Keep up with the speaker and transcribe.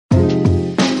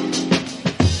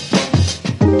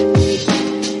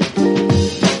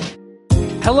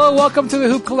Hello, welcome to the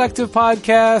Hoop Collective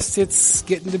podcast. It's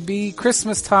getting to be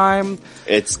Christmas time.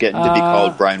 It's getting to be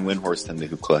called Brian Windhorst and the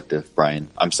Hoop Collective. Brian,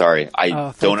 I'm sorry.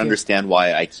 I don't understand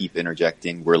why I keep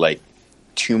interjecting. We're like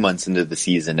 2 months into the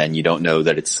season and you don't know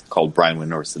that it's called Brian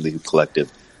Windhorst and the Hoop Collective.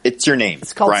 It's your name.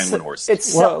 It's called Brian Windhorst.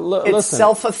 It's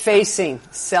self-effacing.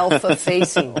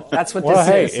 Self-effacing. That's what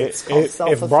this is. It's called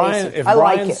self-effacing. I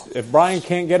like it. If Brian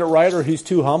can't get it right or he's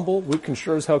too humble, we can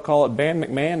sure as hell call it Band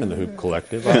MacMahon and the Hoop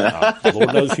Collective.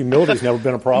 Lord knows humility's never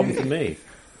been a problem for me.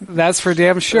 That's for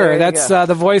damn sure. That's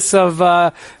the voice of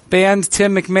band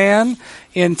Tim MacMahon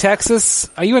in Texas.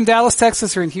 Are you in Dallas,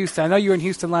 Texas, or in Houston? I know you were in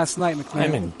Houston last night, MacMahon.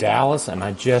 I'm in Dallas, and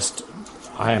I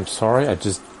am sorry, I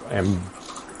just am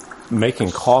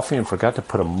making coffee and forgot to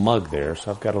put a mug there,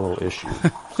 so I've got a little issue.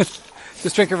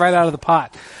 Just drink it right out of the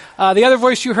pot. The other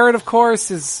voice you heard, of course,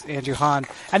 is Andrew Han.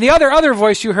 And the other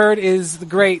voice you heard is the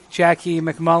great Jackie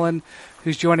MacMullan,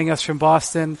 who's joining us from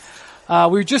Boston. We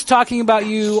were just talking about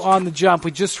you on The Jump.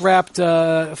 We just wrapped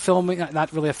filming,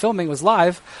 not really a filming, it was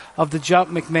live, of The Jump,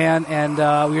 MacMahon, and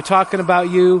we were talking about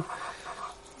you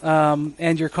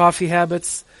and your coffee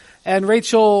habits. And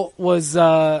Rachel was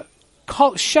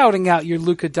shouting out your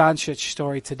Luka Doncic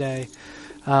story today.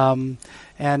 You're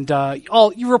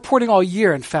reporting all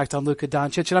year, in fact, on Luka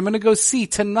Doncic. And I'm going to go see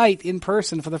tonight in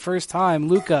person for the first time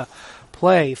Luka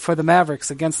play for the Mavericks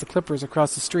against the Clippers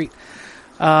across the street.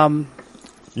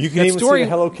 You can even see a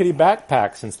Hello Kitty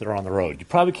backpack since they're on the road. You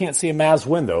probably can't see a Mavs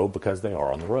window because they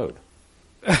are on the road.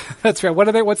 That's right. What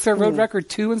are they? What's their road record?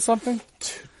 2 and something?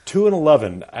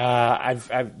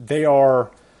 2-11. They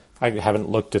are. I haven't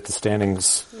looked at the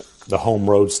standings, the home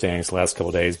road standings the last couple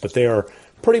of days, but they are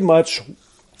pretty much,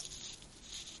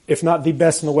 if not the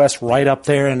best in the West, right up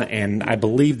there. And I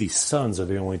believe the Suns are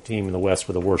the only team in the West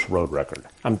with the worst road record.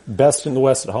 I'm best in the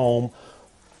West at home,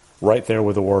 right there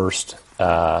with the worst.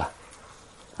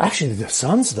 Actually, the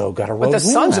Suns, though, got a road win. But the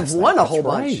Suns have won a whole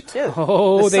bunch, too.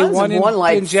 Oh, they won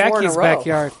in Jackie's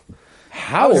backyard.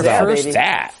 How is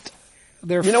that?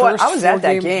 You know what? I was at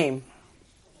that game.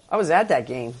 I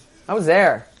was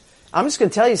there. I'm just going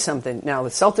to tell you something. Now, the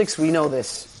Celtics, we know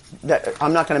this.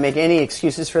 I'm not going to make any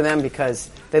excuses for them because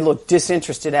they look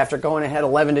disinterested after going ahead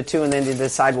 11-2 and then they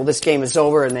decide, well, this game is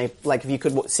over. And they, like, if you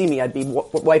could see me, I'd be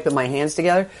wiping my hands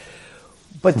together.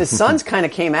 But the Suns kind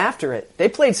of came after it. They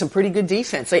played some pretty good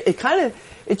defense. It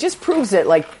just proves that,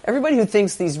 like, everybody who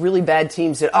thinks these really bad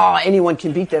teams that, anyone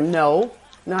can beat them. No,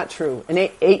 not true. And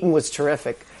Ayton was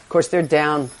terrific. Of course, they're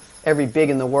down every big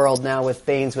in the world now with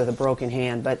Baines with a broken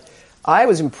hand. But I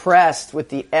was impressed with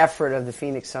the effort of the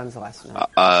Phoenix Suns last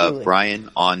night.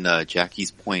 Brian, on Jackie's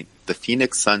point, the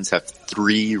Phoenix Suns have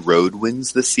 3 road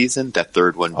wins this season, that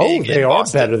third one being in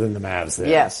Boston. They are better than the Mavs then.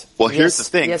 Yes. Well, here's the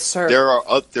thing. Yes, sir. There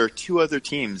are 2 other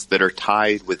teams that are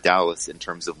tied with Dallas in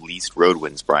terms of least road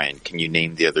wins, Brian. Can you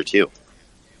name the other 2?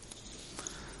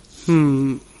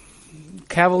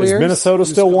 Cavaliers. Is Minnesota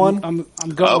still one? I'm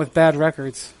going with bad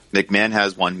records. MacMahon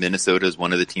has one. Minnesota is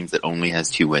one of the teams that only has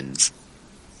 2 wins.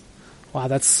 Wow,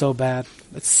 that's so bad.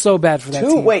 It's so bad for that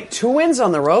team. Wait, 2 wins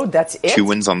on the road? That's it? 2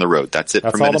 wins on the road. That's it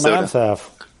for Minnesota. That's all the Mavs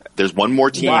have. There's one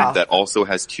more team that also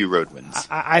has 2 road wins.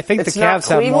 I think the Cavs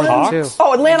have more than 2.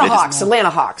 Oh, Atlanta Hawks.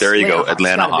 There you go,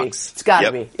 Atlanta Hawks. It's got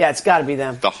to be. Yeah, it's got to be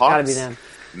them. The Hawks,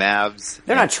 Mavs,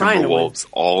 they're not trying to win. Timberwolves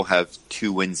all have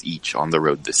 2 wins each on the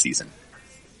road this season.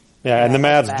 Yeah, and the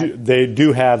Mavs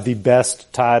do have the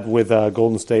best, tied with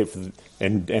Golden State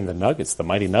and the Nuggets, the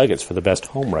mighty Nuggets, for the best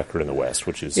home record in the West,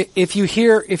 which is. If you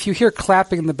hear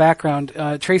clapping in the background,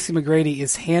 Tracy McGrady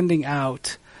is handing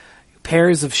out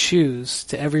pairs of shoes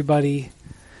to everybody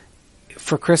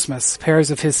for Christmas,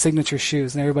 pairs of his signature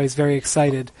shoes, and everybody's very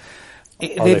excited.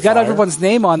 They've got everyone's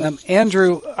name on them.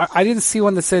 Andrew, I didn't see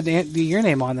one that said your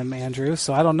name on them, Andrew,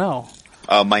 so I don't know.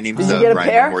 My name is Did you get a Brian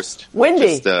pair? Windhorst.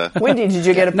 Wendy, did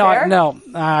you get a pair? No,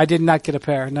 I did not get a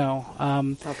pair.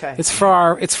 No. Okay. It's for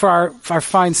our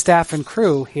fine staff and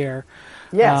crew here.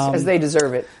 Yes, as they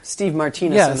deserve it. Steve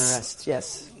Martinez and the rest.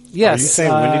 Yes. Yes. Are you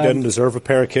saying Wendy doesn't deserve a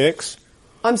pair of kicks?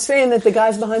 I'm saying that the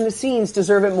guys behind the scenes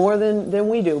deserve it more than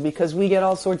we do because we get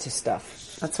all sorts of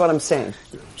stuff. That's what I'm saying.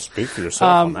 Speak for yourself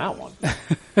on that one.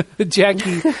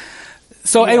 Jackie.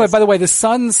 So anyway, by the way, the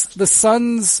Suns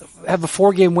have a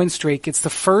 4-game win streak. It's the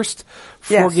first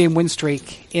 4-game win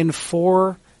streak in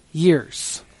 4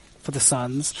 years for the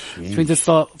Suns. Which means it's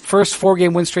the first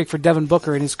 4-game win streak for Devin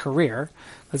Booker in his career.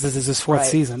 This is his 4th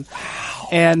season. Wow.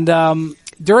 And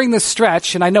during this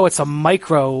stretch, and I know it's a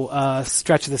micro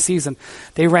stretch of the season,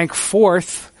 they rank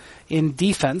 4th in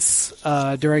defense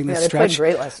during this stretch. They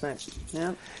played great last night.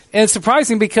 Yeah. And it's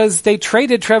surprising because they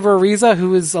traded Trevor Ariza,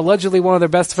 who is allegedly one of their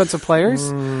best defensive players.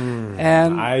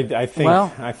 And I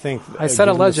think I said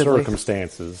allegedly.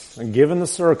 Given the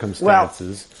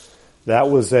circumstances,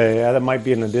 that might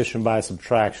be an addition by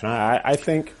subtraction. I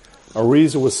think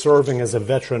Ariza was serving as a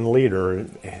veteran leader,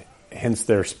 hence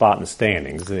their spot in the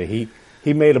standings.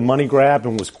 He made a money grab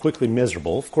and was quickly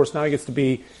miserable. Of course, now he gets to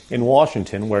be in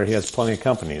Washington, where he has plenty of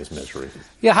company in his misery.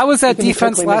 Yeah, how was that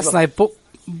defense last night?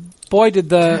 Boy, did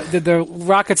the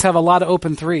Rockets have a lot of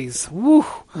open threes. Woo.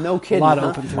 No kidding. A lot of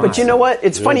open threes. But you know what?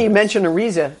 It's funny you mentioned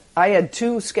Ariza. I had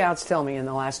 2 scouts tell me in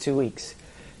the last 2 weeks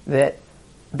that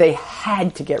they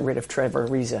had to get rid of Trevor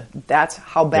Ariza. That's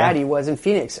how bad he was in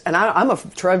Phoenix. And I'm a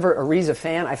Trevor Ariza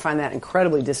fan. I find that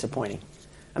incredibly disappointing.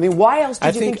 I mean, why else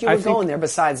did you think you were going there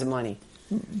besides the money?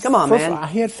 Come on, man.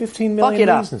 He had $15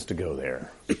 million reasons to go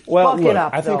there. Well, Buck it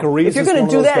up, I think Ariza. If you're going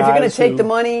to do that, if you're going to take the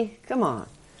money, come on.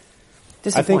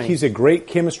 I think he's a great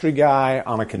chemistry guy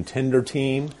on a contender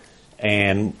team,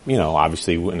 and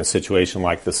obviously in a situation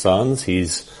like the Suns, he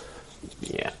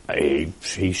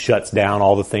shuts down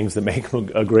all the things that make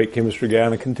him a great chemistry guy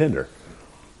on a contender.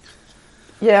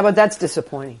 Yeah, but that's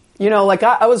disappointing.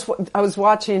 I was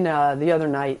watching the other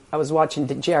night. I was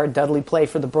watching Jared Dudley play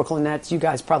for the Brooklyn Nets. You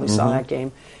guys probably saw that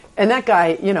game, and that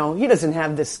guy, he doesn't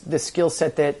have the skill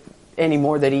set that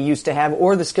anymore that he used to have,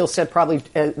 or the skill set probably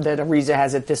that Ariza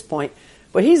has at this point.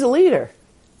 But he's a leader.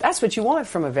 That's what you want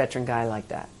from a veteran guy like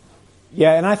that.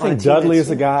 Yeah, and I think Dudley is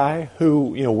a guy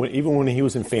who, even when he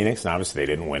was in Phoenix, and obviously they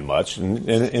didn't win much, and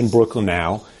in Brooklyn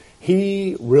now,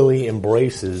 he really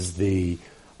embraces the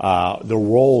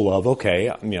role of, okay,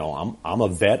 I'm a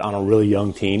vet on a really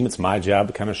young team. It's my job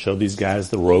to kind of show these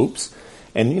guys the ropes.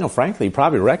 And, frankly, he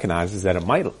probably recognizes that it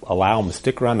might allow him to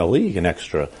stick around the league an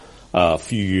extra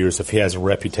few years if he has a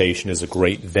reputation as a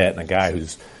great vet and a guy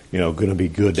who's, going to be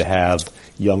good to have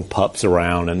young pups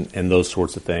around and those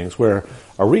sorts of things. Where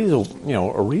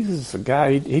Ariza's a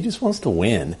guy, he just wants to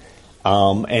win.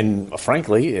 And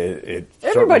frankly,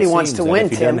 everybody wants to win,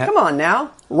 Tim. Come on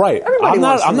now. Right. Everybody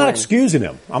I'm not excusing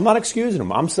him.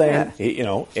 I'm saying,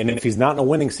 and if he's not in a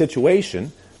winning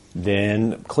situation,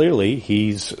 then clearly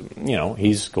he's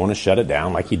going to shut it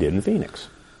down like he did in Phoenix.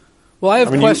 Well, I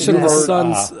have questions on the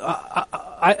Suns.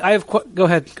 I have go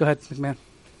ahead, MacMahon.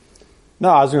 No,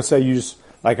 I was going to say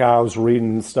I was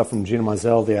reading stuff from Gina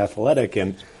Mizell, The Athletic,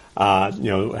 and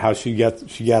how she got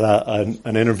an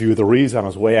interview with Ariza on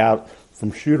his way out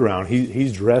from shoot around.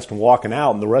 He's dressed and walking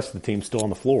out, and the rest of the team's still on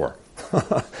the floor.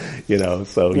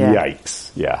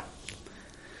 Yikes, yeah.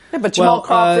 Yeah, but Jamal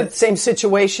Crawford, same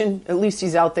situation. At least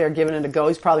he's out there giving it a go.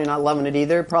 He's probably not loving it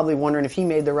either. Probably wondering if he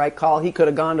made the right call. He could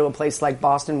have gone to a place like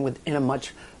Boston in a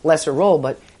much lesser role,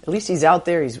 but at least he's out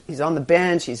there. He's on the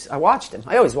bench. I watched him.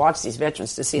 I always watch these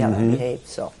veterans to see how they behave.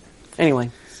 So,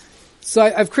 anyway. So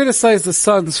I've criticized the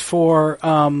Suns for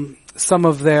some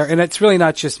of their, and it's really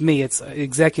not just me. It's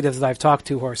executives that I've talked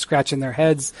to who are scratching their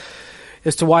heads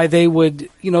as to why they would,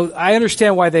 I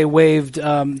understand why they waived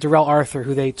Darrell Arthur,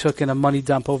 who they took in a money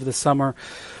dump over the summer.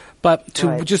 But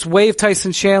to just waive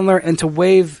Tyson Chandler and to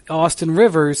waive Austin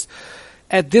Rivers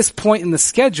at this point in the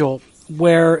schedule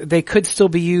where they could still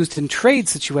be used in trade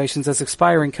situations as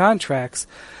expiring contracts,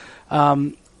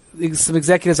 some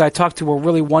executives I talked to were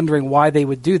really wondering why they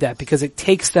would do that because it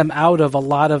takes them out of a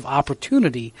lot of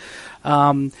opportunity.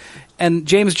 And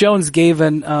James Jones gave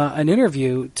an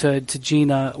interview to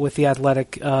Gina with The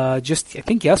Athletic just I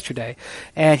think yesterday,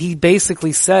 and he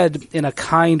basically said in a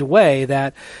kind way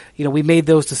that we made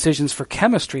those decisions for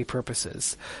chemistry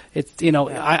purposes.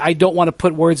 I don't want to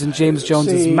put words in James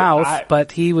Jones's mouth,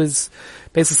 but he was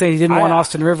basically saying he didn't want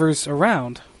Austin Rivers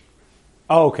around.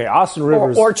 Oh, okay, Austin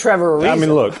Rivers or Trevor Ariza. I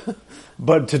mean, look,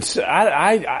 but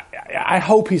I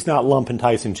hope he's not lumping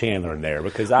Tyson Chandler in there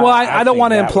because I don't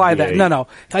want to imply that. No.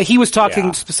 He was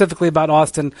talking specifically about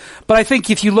Austin, but I think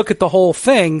if you look at the whole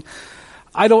thing,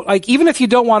 I don't even if you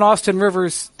don't want Austin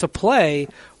Rivers to play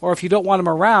or if you don't want him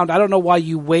around, I don't know why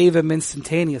you waive him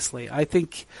instantaneously. I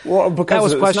think because that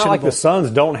was it's not like the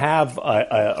Suns don't have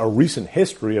a recent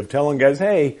history of telling guys,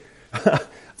 hey.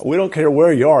 We don't care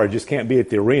where you are; you just can't be at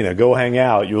the arena. Go hang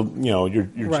out. Your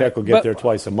check will get there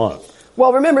twice a month.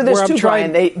 Well, remember this too,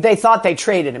 Brian. They thought they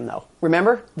traded him, though.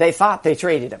 Remember, they thought they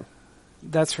traded him.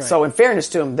 That's right. So, in fairness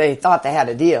to him, they thought they had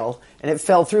a deal, and it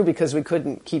fell through because we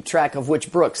couldn't keep track of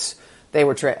which Brooks they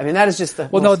were trading. I mean, that is just the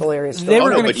most hilarious story. They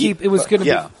were going to keep. It was going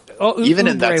to be. Even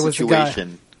in that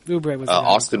situation, was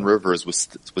Austin Rivers was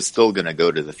still going to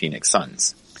go to the Phoenix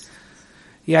Suns.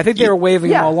 Yeah, I think they were waiving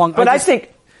him all along. But I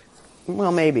think.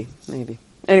 Well, maybe.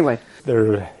 Anyway.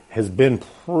 There has been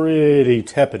pretty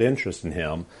tepid interest in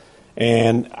him.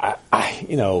 And,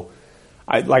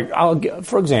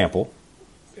 for example,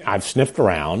 I've sniffed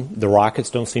around. The Rockets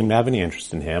don't seem to have any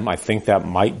interest in him. I think that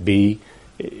might be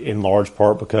in large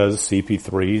part because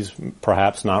CP3's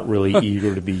perhaps not really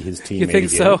eager to be his teammate. You think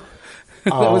so?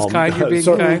 That was kind. You're being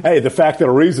kind. Hey, the fact that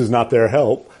Ariza's not there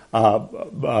help. But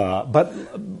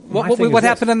what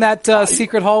happened in that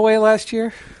secret hallway last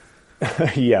year?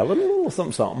 Yeah, a little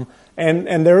something.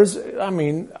 And there's,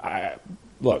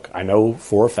 look, I know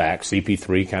for a fact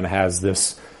CP3 kind of has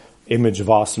this image of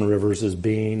Austin Rivers as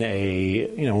being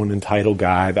an entitled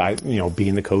guy that,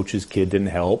 being the coach's kid didn't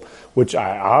help, which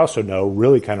I also know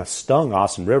really kind of stung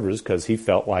Austin Rivers because he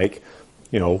felt like,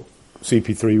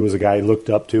 CP3 was a guy he looked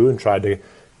up to and tried to,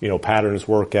 pattern his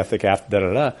work ethic after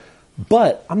da-da-da.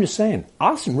 But I'm just saying,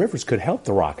 Austin Rivers could help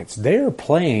the Rockets. They're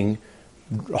playing,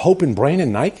 hoping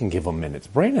Brandon Knight can give them minutes.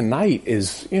 Brandon Knight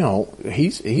is,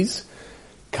 he's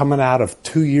coming out of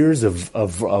 2 years of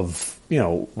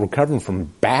recovering from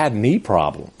bad knee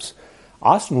problems.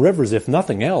 Austin Rivers, if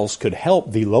nothing else, could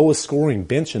help the lowest scoring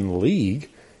bench in the league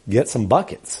get some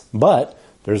buckets. But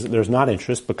there's not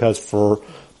interest because for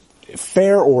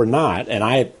fair or not, and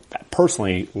I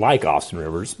personally like Austin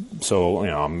Rivers,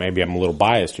 so maybe I'm a little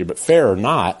biased here, but fair or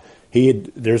not,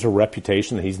 there's a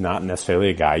reputation that he's not necessarily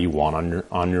a guy you want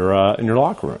in your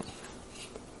locker room.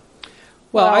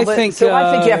 Well, I think you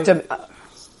have to.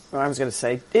 I was going to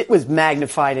say it was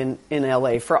magnified in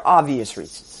LA for obvious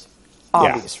reasons.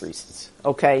 Reasons,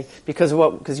 okay? Because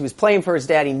he was playing for his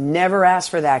dad. He never asked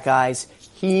for that, guys.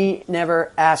 He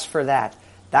never asked for that.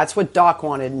 That's what Doc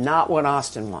wanted, not what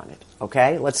Austin wanted.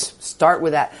 Okay, let's start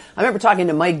with that. I remember talking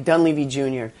to Mike Dunleavy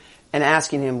Jr. and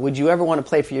asking him, "Would you ever want to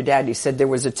play for your dad?" He said, "There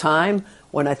was a time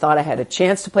when I thought I had a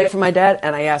chance to play for my dad,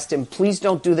 and I asked him, please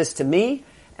don't do this to me,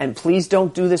 and please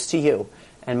don't do this to you."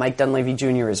 And Mike Dunleavy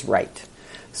Jr. is right.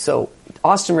 So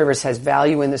Austin Rivers has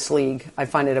value in this league. I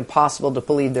find it impossible to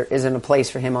believe there isn't a place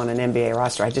for him on an NBA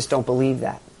roster. I just don't believe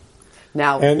that.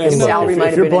 Now, his salary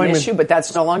might have been an issue, but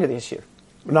that's no longer the issue.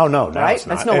 No, right? It's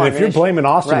not. That's no and longer if you're blaming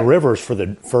Austin right. Rivers for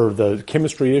the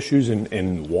chemistry issues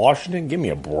in Washington, give me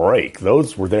a break.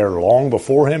 Those were there long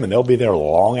before him, and they'll be there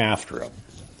long after him.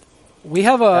 We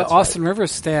have Austin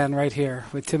Rivers stand right here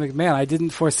with Tim MacMahon. I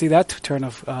didn't foresee that turn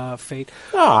of fate.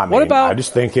 No, I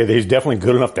just think he's definitely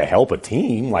good enough to help a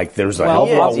team. Like there's a hell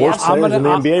of a lot worse players in the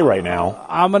NBA right now.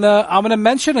 I'm gonna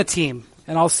mention a team,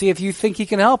 and I'll see if you think he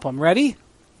can help them. Ready?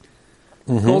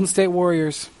 Mm-hmm. Golden State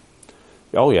Warriors.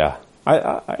 Oh yeah.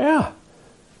 Yeah.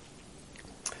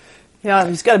 Yeah,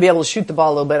 he's got to be able to shoot the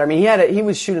ball a little better. I mean, he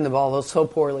was shooting the ball so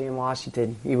poorly in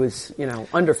Washington. He was,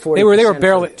 under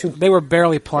 40%. They were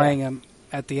barely playing him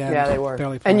at the end. Yeah, they were.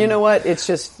 Barely and you know what? It's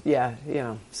just,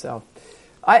 so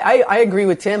I agree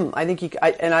with Tim. I think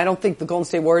and I don't think the Golden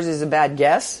State Warriors is a bad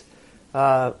guess.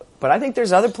 But I think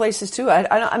there's other places too.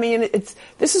 I mean,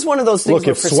 this is one of those things. Look,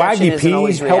 if Swaggy P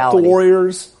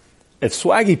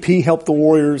helped the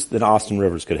Warriors, then Austin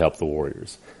Rivers could help the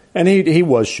Warriors. And he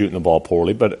was shooting the ball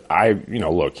poorly, but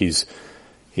look, he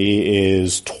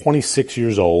is 26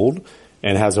 years old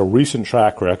and has a recent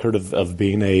track record of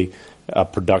being a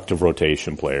productive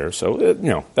rotation player. So,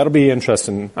 that'll be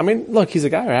interesting. I mean, look, he's a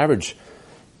guy who averaged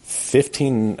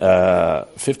 15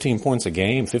 points a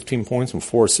game, 15 points and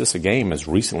 4 assists a game as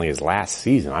recently as last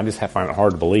season. I just find it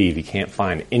hard to believe he can't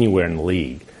find anywhere in the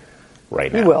league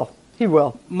right now. He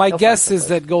will. My guess is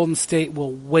that Golden State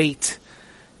will wait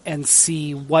and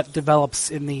see what develops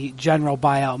in the general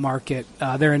buyout market.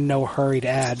 They're in no hurry to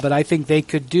add, but I think they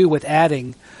could do with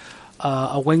adding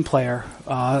a wing player,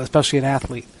 especially an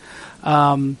athlete.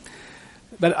 But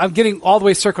I'm getting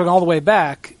circling all the way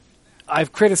back.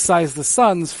 I've criticized the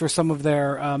Suns for some of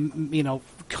their,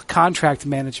 contract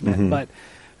management, but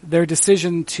their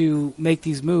decision to make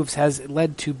these moves has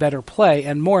led to better play,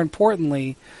 and more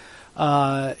importantly,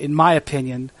 in my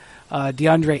opinion,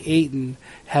 DeAndre Ayton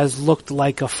has looked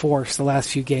like a force the last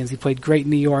few games. He played great in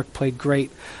New York, played great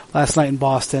last night in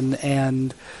Boston,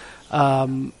 and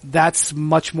that's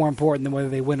much more important than whether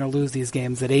they win or lose these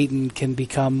games, that Ayton can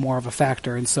become more of a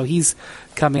factor. And so he's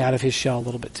coming out of his shell a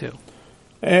little bit too.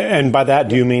 And by that,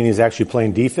 do you mean he's actually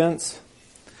playing defense?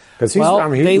 Because he's a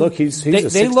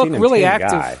 16-10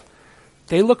 guy.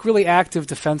 They look really active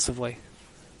defensively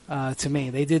to me.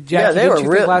 They did. Jackie, they were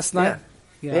real last night.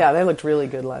 Yeah, they looked really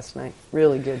good last night.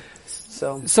 Really good.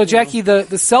 So Jackie, the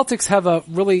Celtics have a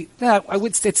really, I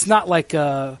would say it's not like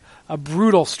a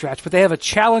brutal stretch, but they have a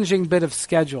challenging bit of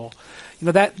schedule.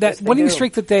 That winning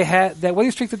streak that they had,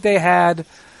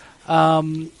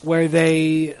 where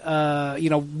they,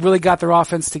 really got their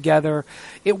offense together.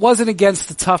 It wasn't against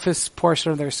the toughest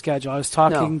portion of their schedule. I was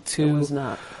talking to, it was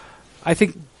not. I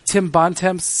think Tim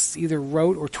Bontemps either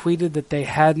wrote or tweeted that they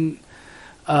hadn't,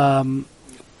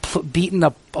 beaten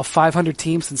a 500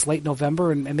 team since late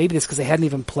November, and maybe it's because they hadn't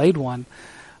even played one.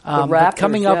 The Raptors,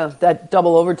 coming up, that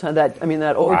double overtime, that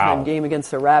overtime game against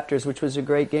the Raptors, which was a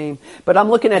great game. But I'm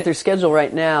looking at their schedule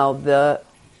right now. The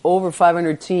over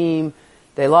 500 team,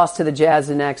 they lost to the Jazz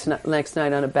the next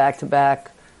night on a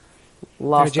back-to-back.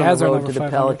 Lost on the road to the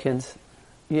Pelicans.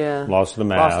 Yeah, lost to the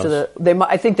Mavs.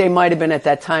 I think they might have been at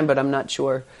that time, but I'm not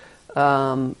sure.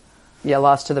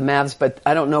 Lost to the Mavs, but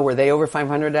I don't know. Were they over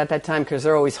 500 at that time? Because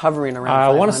they're always hovering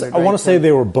around 500. I want to say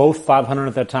they were both 500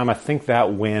 at that time. I think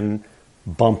that win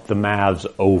bumped the Mavs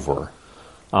over.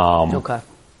 Okay.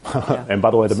 Yeah. And by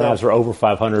the way, the Mavs are over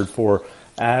 500 for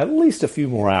at least a few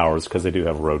more hours because they do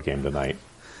have a road game tonight.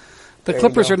 The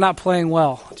Clippers are not playing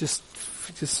well, just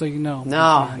so you know.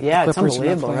 No, it's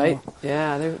unbelievable, right? Well.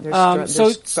 Yeah,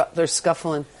 they're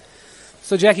scuffling.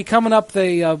 So, Jackie, coming up,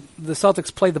 the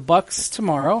Celtics play the Bucks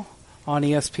tomorrow on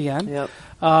ESPN. Yep.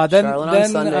 Charlotte on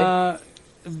Sunday.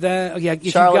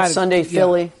 Charlotte Sunday,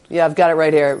 Philly. Yeah, I've got it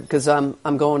right here because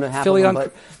I'm going to have Philly them.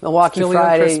 But Milwaukee Philly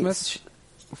Friday, on Christmas.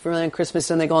 Philly on Christmas,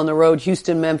 and they go on the road.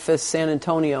 Houston, Memphis, San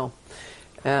Antonio.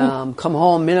 Come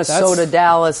home, Minnesota,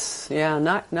 Dallas. Yeah,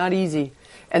 not easy.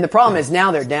 And the problem is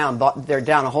now they're down. They're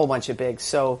down a whole bunch of bigs.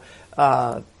 So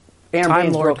Aaron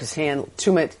Baines broke his hand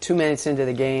 2 minutes into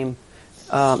the game.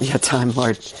 Time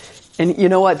Lord. And you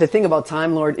know what? The thing about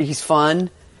Time Lord, he's fun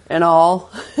and all.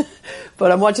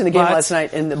 But I'm watching the game last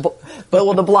night, and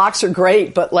the blocks are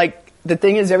great. But the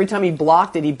thing is, every time he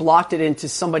blocked it into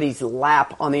somebody's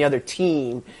lap on the other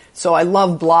team. So I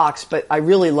love blocks, but I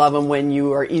really love them when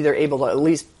you are either able to at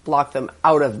least block them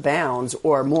out of bounds,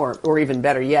 or even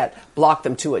better yet, block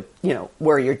them to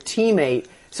where your teammate.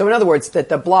 So in other words, that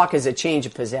the block is a change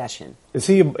of possession. Is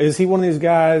he one of these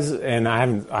guys? And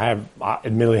I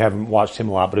admittedly haven't watched him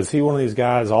a lot, but is he one of these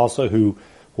guys also who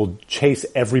will chase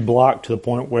every block to the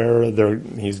point where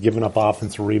he's giving up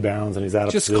offensive rebounds and he's out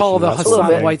of position? Just call the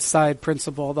Hassan Whiteside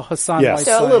principle. The Hassan Whiteside.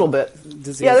 Yeah, a little bit.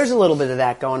 Disease. Yeah, there's a little bit of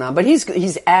that going on, but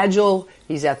he's agile.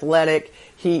 He's athletic.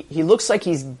 He looks like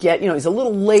he's a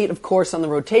little late, of course, on the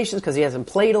rotations because he hasn't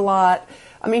played a lot.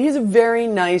 I mean, he's a very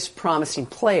nice, promising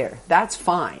player. That's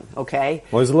fine, okay?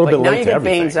 Well, he's a little bit late to everything. Now you get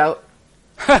Baines out.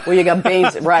 Well, you got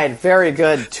Baines. Right, very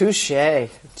good. Touche. You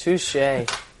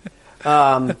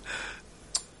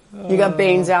got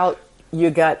Baines out.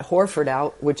 You got Horford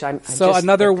out, which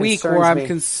another week where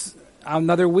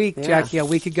another week, yeah. Jackie. A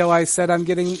week ago, I said I'm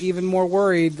getting even more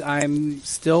worried. I'm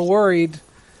still worried.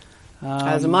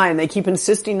 As am I, and they keep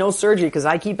insisting no surgery because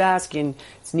I keep asking.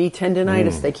 It's knee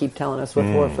tendonitis. They keep telling us with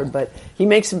Horford, but he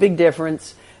makes a big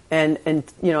difference. And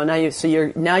now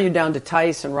you're down to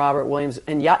Tice and Robert Williams,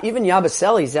 and even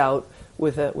Yabusele's out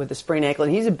with a sprained ankle,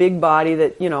 and he's a big body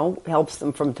that helps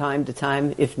them from time to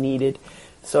time if needed.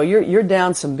 So you're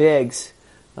down some bigs,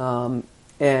 and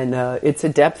it's a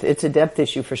depth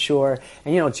issue for sure.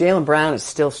 And Jaylen Brown is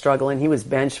still struggling. He was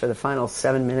benched for the final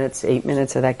 8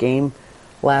 minutes of that game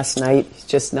last night. He's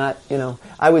just not.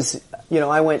 I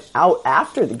went out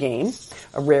after the game,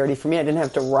 a rarity for me. I didn't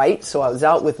have to write, so I was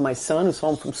out with my son who's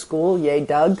home from school, yay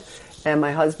Doug, and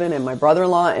my husband and my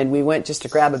brother-in-law, and we went just to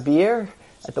grab a beer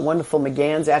at the wonderful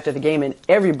McGann's after the game, and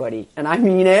everybody, and I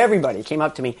mean everybody, came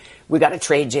up to me. We got to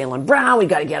trade Jaylen Brown. We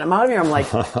got to get him out of here. I'm like,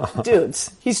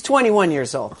 dudes, he's 21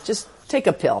 years old. Just take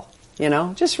a pill,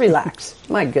 just relax.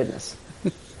 My goodness.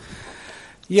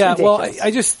 Yeah, well,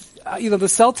 I just, the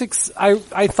Celtics,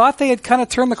 I thought they had kind of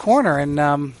turned the corner, and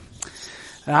now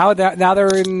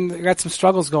they got some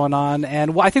struggles going on,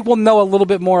 and I think we'll know a little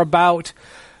bit more about.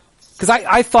 Because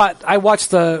I thought I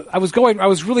was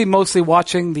really mostly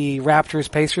watching the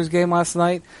Raptors-Pacers game last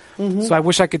night. Mm-hmm. So I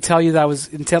wish I could tell you that I was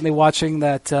intently watching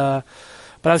that. But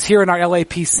I was here in our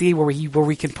LAPC where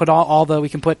we can put we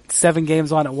can put 7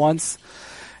 games on at once.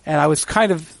 And I was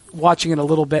kind of watching it a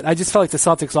little bit. I just felt like the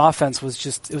Celtics offense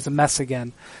it was a mess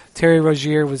again. Terry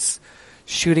Rozier was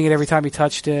shooting it every time he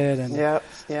touched it. And, yeah.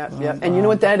 And you know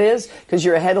what that is? Because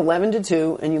you're ahead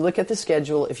 11-2, and you look at the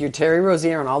schedule. If you're Terry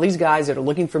Rozier and all these guys that are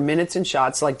looking for minutes and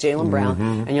shots like Jaylen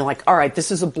Brown, and you're like, all right,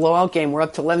 this is a blowout game. We're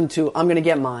up to 11-2. I'm going to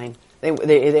get mine.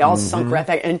 They all sunk right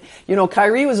back. And,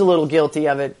 Kyrie was a little guilty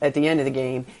of it at the end of the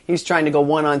game. He was trying to go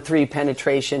 1-on-3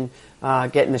 penetration,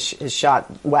 getting his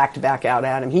shot whacked back out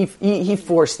at him. He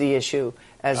forced the issue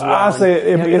as well. I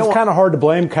say it's kind of hard to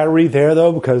blame Kyrie there,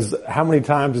 though, because how many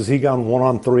times has he gone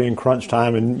 1-on-3 in crunch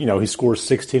time, and he scores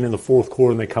 16 in the fourth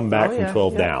quarter, and they come back from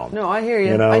 12 down. No, I hear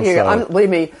you. Believe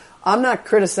me, I'm not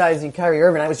criticizing Kyrie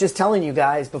Irving. I was just telling you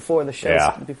guys before the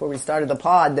show, before we started the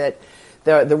pod, that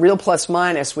the real plus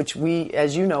minus, which we,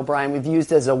 as you know, Brian, we've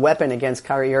used as a weapon against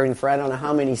Kyrie Irving for I don't know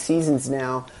how many seasons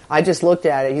now. I just looked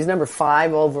at it. He's number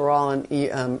 5 overall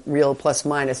in real plus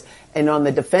minus. And on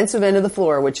the defensive end of the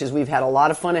floor, which is we've had a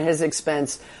lot of fun at his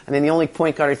expense. I mean, the only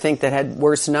point guard I think that had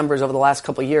worse numbers over the last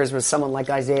couple of years was someone like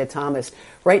Isaiah Thomas.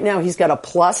 Right now, he's got a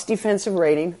plus defensive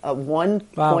rating of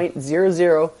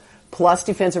 1.00 plus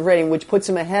defensive rating, which puts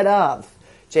him ahead of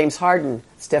James Harden,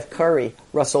 Steph Curry,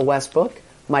 Russell Westbrook,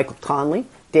 Michael Conley,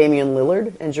 Damian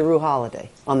Lillard, and Jrue Holiday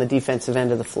on the defensive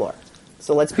end of the floor.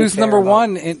 So let's be who's fair number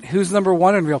one? Who's number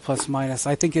 1 in real plus minus?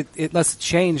 I think it less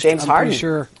changed. James Harden. Pretty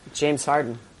sure. James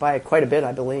Harden by quite a bit,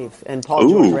 I believe, and Paul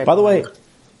George. Right by the way,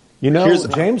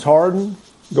 James Harden.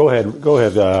 Go ahead,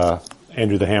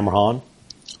 Andrew the Hammer Han.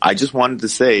 I just wanted to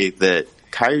say that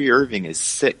Kyrie Irving is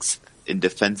 6th in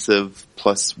defensive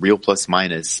plus real plus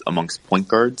minus amongst point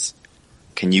guards.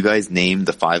 Can you guys name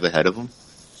the 5 ahead of him?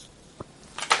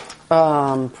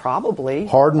 Probably.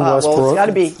 Harden, Westbrook. Well, it's got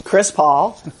to be Chris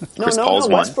Paul. Paul's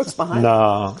no. Westbrook's behind.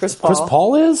 No. Chris Paul. Chris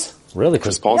Paul is? Really?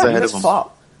 Chris Paul's ahead of him.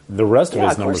 Paul. The rest of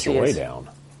his of numbers course are way is. down.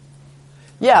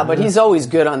 Yeah, but he's always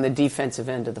good on the defensive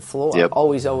end of the floor. Yep.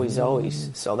 Always.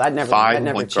 So that never 5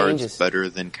 changes. point guards better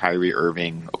than Kyrie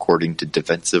Irving according to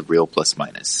defensive real plus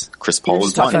minus. Chris Paul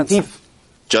is 1.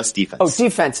 Just defense. Oh,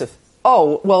 defensive.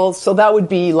 Oh, well, so that would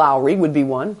be Lowry would be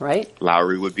 1, right?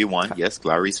 Lowry would be 1. Yes,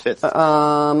 Lowry's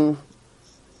 5th.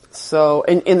 So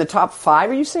in the top 5,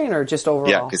 are you saying, or just overall?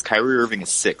 Yeah, because Kyrie Irving is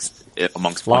 6th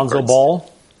amongst point Lonzo guards.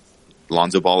 Ball?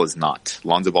 Lonzo Ball is not.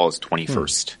 Lonzo Ball is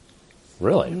 21st.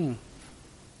 Really?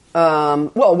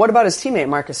 Well, what about his teammate,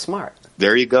 Marcus Smart?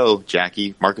 There you go,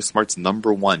 Jackie. Marcus Smart's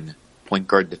number 1 point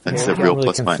guard defensive real really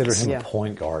plus consider minus. him a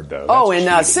point guard, though. Oh, That's and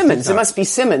cheating. Simmons. It must be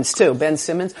Simmons, too. Ben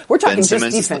Simmons. We're talking Ben just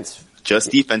Simmons defense.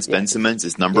 Just defense. Ben Simmons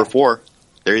is number 4.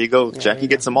 There you go. Jackie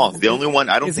gets them all. The only one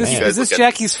I don't think you guys is this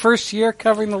Jackie's first year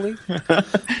covering the league?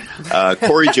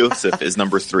 Corey Joseph is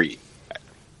number 3.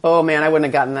 Oh man, I wouldn't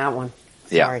have gotten that one.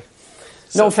 Yeah. Sorry.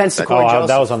 No offense to Corey Joseph.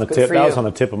 That was on the Good tip. for That you. was on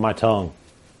the tip of my tongue.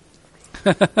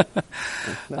 Yeah,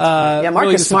 Marcus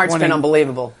really Smart's been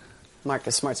unbelievable.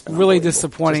 Marcus Smart's been Really unbelievable.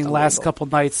 disappointing Just last unbelievable.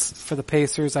 couple nights for the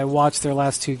Pacers. I watched their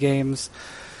last 2 games.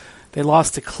 They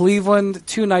lost to Cleveland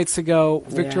 2 nights ago.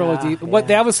 Victor Oladipo.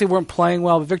 They obviously weren't playing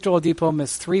well, but Victor Oladipo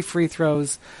missed 3 free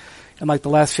throws in like the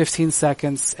last 15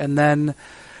 seconds, and then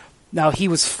now he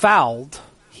was fouled.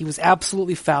 He was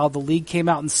absolutely fouled. The league came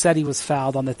out and said he was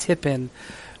fouled on the tip-in.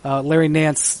 Larry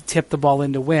Nance tipped the ball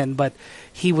in to win, but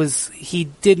he was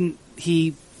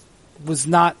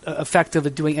not effective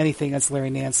at doing anything against Larry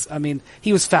Nance. I mean,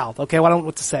 he was fouled. Okay, well, I don't know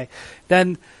what to say.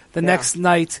 Then the next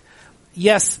night,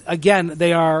 yes, again,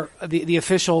 they are the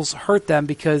officials hurt them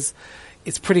because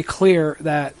it's pretty clear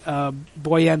that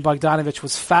Bojan Bogdanovic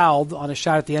was fouled on a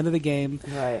shot at the end of the game.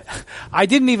 Right. I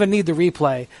didn't even need the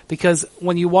replay because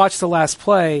when you watch the last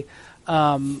play,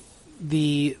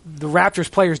 the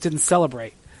Raptors players didn't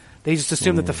celebrate. They just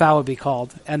assumed that the foul would be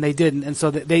called, and they didn't, and so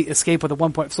they escaped with a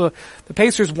 1 point. So the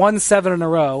Pacers won 7 in a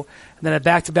row, and then had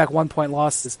back-to-back 1-point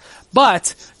losses.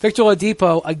 But Victor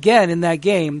Oladipo, again in that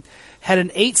game, had an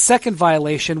 8-second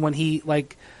violation when he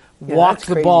walked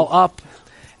the ball up,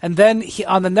 and then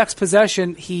on the next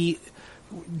possession he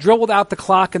dribbled out the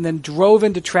clock and then drove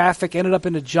into traffic, ended up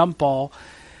in a jump ball,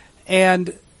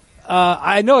 and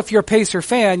I know if you're a Pacer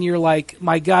fan, you're like,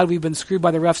 my God, we've been screwed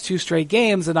by the refs 2 straight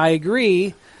games, and I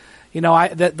agree. You know, I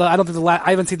don't think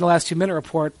I haven't seen the last 2-minute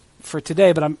report for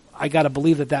today, but I got to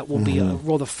believe that will be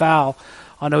ruled a foul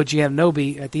on OG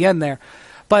Anunoby at the end there.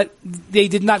 But they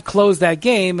did not close that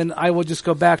game, and I will just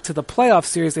go back to the playoff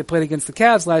series they played against the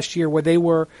Cavs last year, where they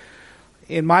were,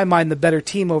 in my mind, the better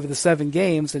team over the 7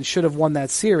 games and should have won that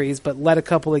series, but let a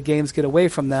couple of games get away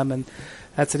from them, and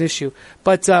that's an issue.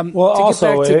 But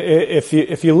also,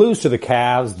 if you lose to the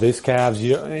Cavs,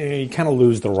 you kind of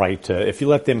lose the right to. If you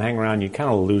let them hang around, you kind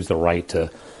of lose the right to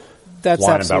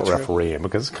whine about refereeing.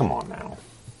 Because come on now.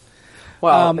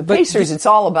 Well, the Pacers, it's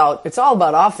all about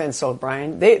offense, though,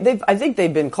 Brian. I think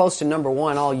they've been close to number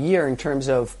 1 all year in terms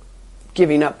of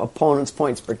giving up opponents'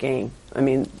 points per game. I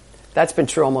mean, that's been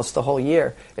true almost the whole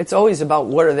year. It's always about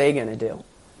what are they going to do.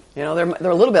 You know,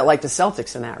 they're a little bit like the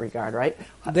Celtics in that regard, right?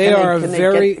 Can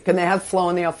they have flow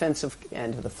on the offensive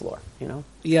end of the floor, you know?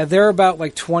 Yeah, they're about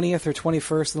like 20th or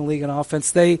 21st in the league in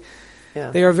offense. They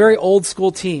are a very old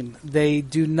school team. They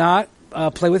do not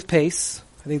play with pace.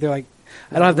 I think they're like,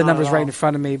 I don't have the numbers right in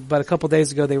front of me, but a couple of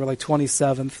days ago they were like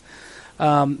 27th.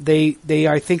 They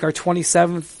I think are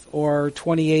 27th or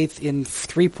 28th in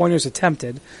 3-pointers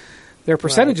attempted. Their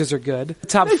percentages are good.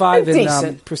 Top 5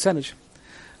 in percentage.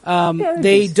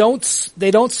 They don't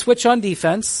switch on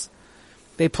defense.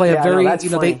 They play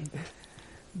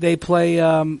They play,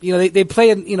 they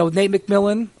play, Nate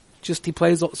MacMullan. Just he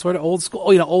plays sort of old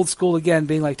school, old school again,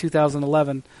 being like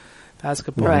 2011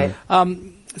 basketball. Right.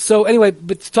 So anyway,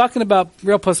 but talking about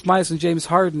real plus minus and James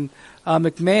Harden,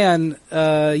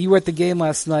 McMahon, you were at the game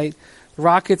last night. The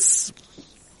Rockets,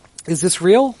 is this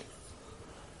real?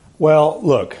 Well,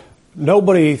 look,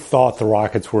 nobody thought the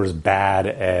Rockets were as bad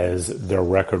as their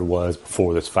record was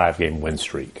before this 5-game win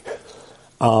streak.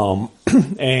 And,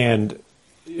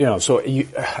 so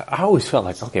I always felt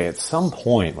like, okay, at some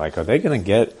point, like, are they going to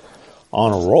get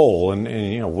on a roll?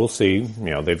 And we'll see.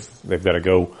 They've got to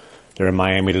go. They're in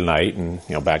Miami tonight and,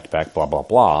 back to back, blah, blah,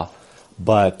 blah.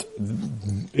 But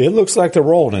it looks like they're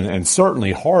rolling. And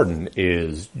certainly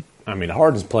Harden's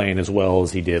playing as well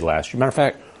as he did last year. Matter of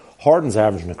fact, Harden's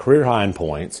averaging a career high in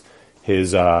points.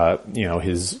 His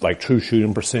like true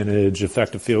shooting percentage,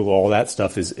 effective field goal, all that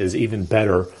stuff is even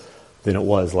better than it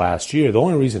was last year. The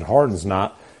only reason Harden's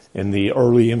not in the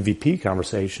early MVP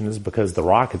conversation is because the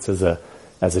Rockets as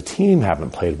a team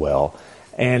haven't played well.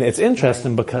 And it's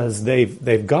interesting because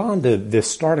they've gone to this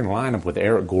starting lineup with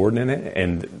Eric Gordon in it,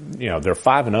 and they're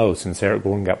 5-0 since Eric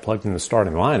Gordon got plugged in the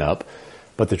starting lineup.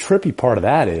 But the trippy part of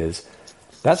that is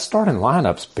that starting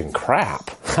lineup's been crap.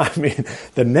 I mean,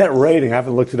 the net rating, I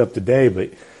haven't looked it up today, but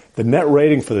the net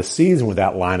rating for the season with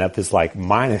that lineup is like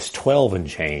minus 12 and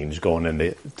change going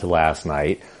into last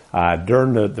night.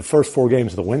 During the first 4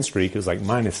 games of the win streak, it was like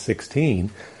minus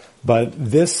 16. But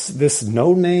this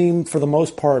no name for the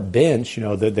most part bench,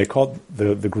 that they call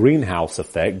the greenhouse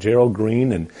effect. Gerald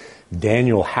Green and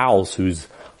Daniel House, who's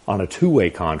on a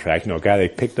 2-way contract, a guy they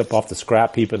picked up off the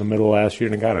scrap heap in the middle of last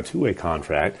year and a guy on a 2-way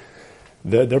contract.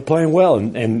 They're playing well,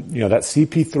 and that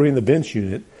CP3 in the bench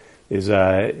unit is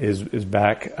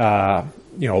back,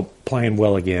 playing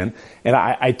well again. And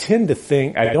I tend to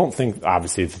think, I don't think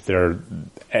obviously that they're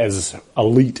as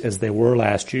elite as they were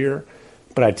last year,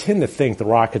 but I tend to think the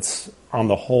Rockets on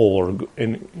the whole,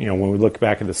 when we look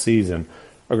back at the season,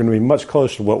 are going to be much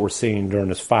closer to what we're seeing during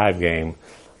this 5-game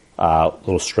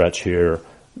little stretch here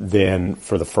than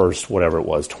for the first, whatever it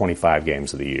was, 25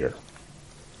 games of the year.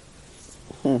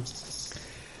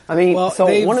 I mean,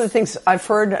 one of the things I've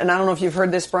heard, and I don't know if you've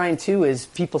heard this, Brian, too, is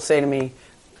people say to me,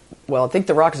 well, I think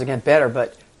the Rockets will get better,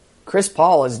 but Chris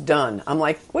Paul is done. I'm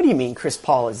like, what do you mean Chris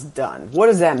Paul is done? What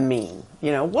does that mean?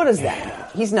 What does that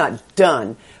mean? He's not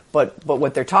done, but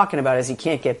what they're talking about is he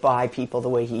can't get by people the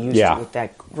way he used to with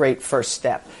that great first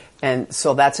step. And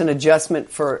so that's an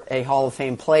adjustment for a Hall of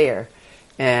Fame player.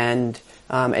 And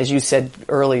as you said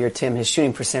earlier, Tim, his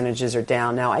shooting percentages are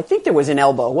down now. I think there was an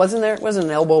elbow, wasn't there? Wasn't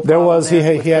an elbow problem? There was. He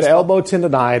had elbow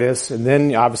tendonitis, and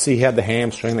then obviously he had the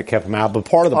hamstring that kept him out. But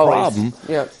part of the problem,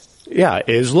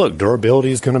 is look,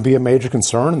 durability is going to be a major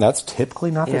concern, and that's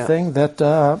typically not the thing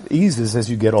that eases as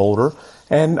you get older.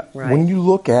 And when you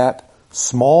look at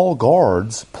small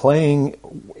guards playing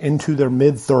into their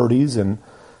mid-30s and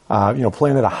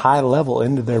playing at a high level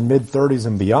into their mid-30s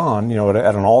and beyond,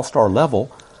 at an all-star level,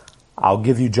 I'll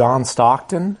give you John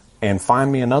Stockton and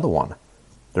find me another one.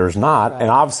 There's not. Right.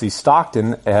 And obviously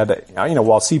Stockton had,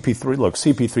 while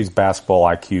CP3's basketball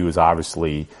IQ is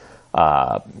obviously,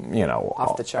 off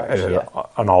the charts,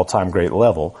 an all-time great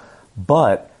level,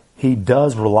 but he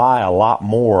does rely a lot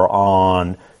more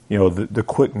on, the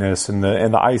quickness and the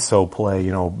ISO play,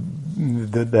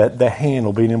 the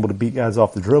handle, being able to beat guys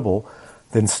off the dribble,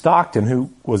 than Stockton, who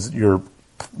was your,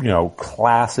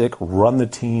 classic run the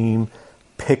team,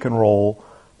 pick and roll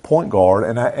point guard.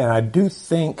 And I do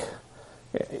think,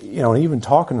 even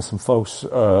talking to some folks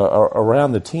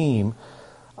around the team,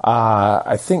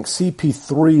 I think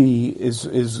CP3 is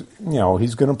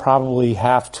he's going to probably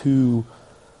have to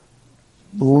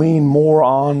lean more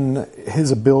on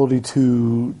his ability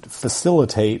to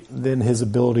facilitate than his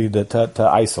ability to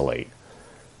isolate.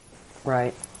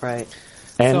 Right.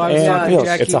 And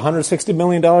it's a $160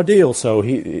 million deal, so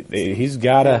he's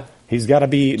got to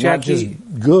be not just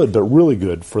good, but really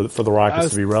good for the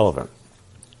Rockets to be relevant.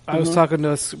 I was talking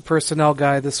to a personnel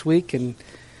guy this week, and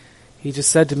he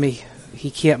just said to me, he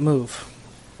can't move.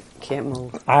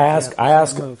 I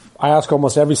ask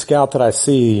almost every scout that I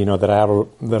see,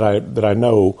 that I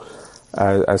know.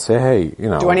 I say, hey,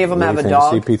 do any of them have a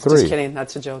dog? CP3? Just kidding,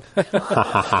 that's a joke.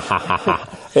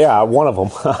 Yeah, one of them,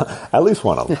 at least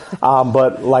one of them.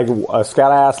 But like a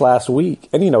scout I asked last week,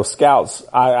 and scouts,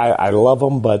 I love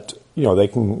them, but they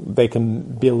can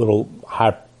be a little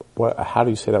how do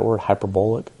you say that word?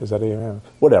 Hyperbolic? Is that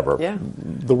whatever? Yeah.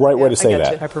 The right way to say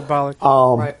that. Hyperbolic.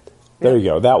 Right. There you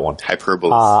go, that one. Hyperbole.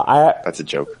 That's a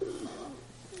joke.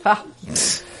 Ha.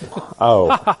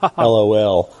 Oh,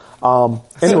 LOL.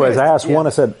 Anyways, I asked one,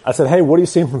 I said, hey, what are you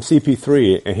seeing from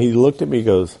CP3? And he looked at me and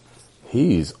goes,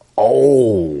 he's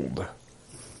old.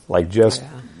 Like just,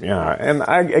 And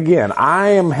I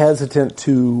am hesitant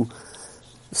to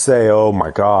say, oh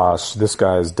my gosh, this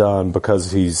guy is done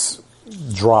because he's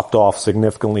dropped off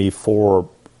significantly for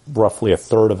roughly a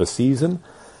third of a season.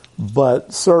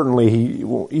 But certainly,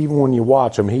 even when you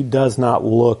watch him, he does not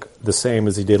look the same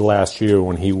as he did last year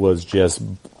when he was just,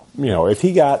 if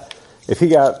he got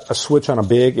a switch on a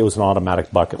big, it was an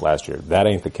automatic bucket last year. That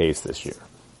ain't the case this year.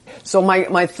 So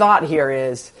my thought here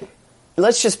is,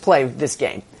 let's just play this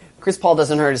game. Chris Paul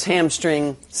doesn't hurt his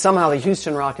hamstring. Somehow the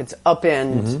Houston Rockets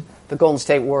upend the Golden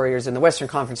State Warriors in the Western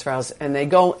Conference Finals, and they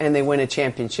go and they win a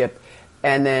championship.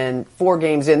 And then 4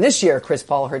 games in this year, Chris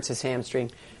Paul hurts his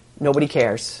hamstring. Nobody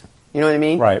cares. You know what I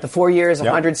mean? Right. The 4 years,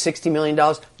 $160 million.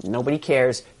 Nobody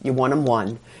cares. You won them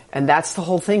one. And that's the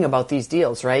whole thing about these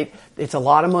deals, right? It's a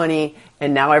lot of money,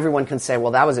 and now everyone can say,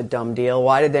 well, that was a dumb deal.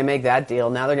 Why did they make that deal?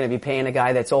 Now they're going to be paying a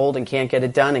guy that's old and can't get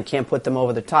it done and can't put them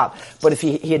over the top. But if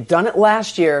he had done it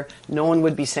last year, no one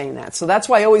would be saying that. So that's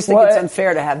why I always think it's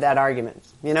unfair to have that argument,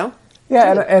 you know?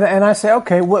 Yeah, and I say,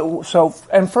 okay,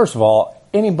 and first of all,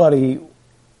 anybody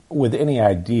with any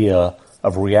idea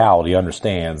of reality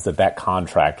understands that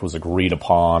contract was agreed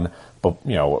upon,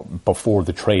 before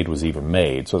the trade was even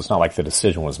made. So it's not like the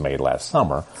decision was made last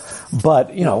summer.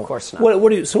 But no, of course not.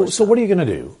 What are you going to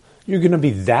do? You're going to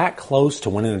be that close to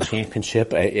winning a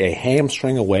championship, a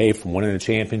hamstring away from winning a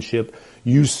championship.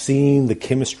 You've seen the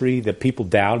chemistry that people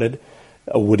doubted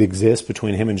would exist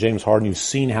between him and James Harden. You've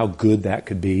seen how good that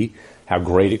could be, how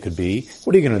great it could be.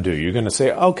 What are you going to do? You're going to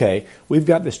say, okay, we've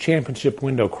got this championship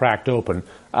window cracked open.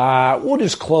 We'll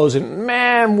just close it.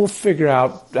 Man, we'll figure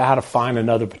out how to find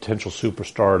another potential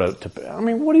superstar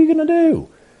what are you going to do?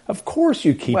 Of course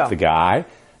you keep the guy.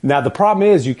 Now, the problem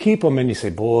is you keep him and you say,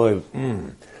 boy,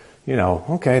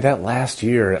 okay, that last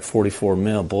year at $44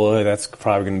 million, boy, that's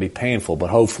probably going to be painful. But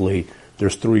hopefully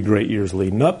there's 3 great years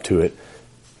leading up to it.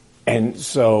 And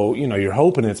so, you're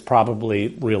hoping it's probably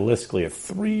realistically a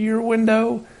 3-year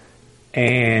window.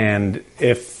 And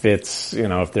if it's,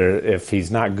 if he's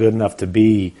not good enough to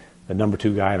be the number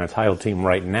 2 guy in a title team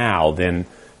right now, then,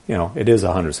 it is a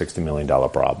 $160 million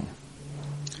problem.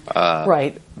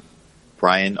 Right.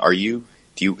 Brian,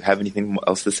 do you have anything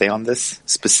else to say on this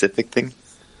specific thing?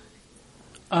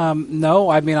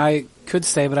 No, I could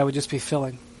say, but I would just be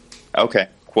filling. Okay.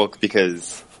 Well,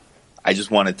 because I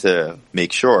just wanted to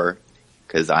make sure,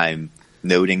 because I'm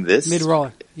noting this.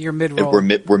 Mid-rolling. You're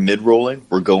mid-rolling. We're mid-rolling.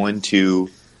 We're going to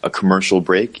a commercial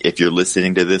break. If you're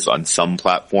listening to this on some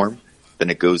platform, then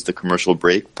it goes to commercial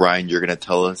break. Brian, you're going to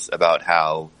tell us about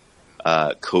how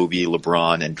Kobe,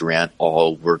 LeBron, and Durant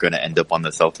all were going to end up on the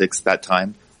Celtics that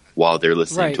time while they're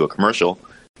listening to a commercial.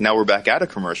 Now we're back at a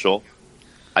commercial.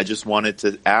 I just wanted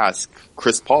to ask,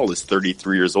 Chris Paul is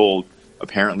 33 years old.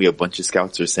 Apparently a bunch of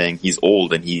scouts are saying he's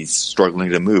old and he's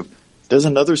struggling to move. There's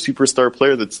another superstar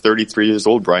player that's 33 years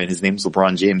old, Brian. His name's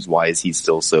LeBron James. Why is he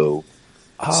still so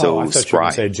I thought you were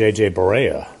going to say JJ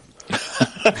Barea.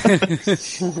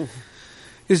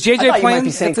 Is JJ playing? Might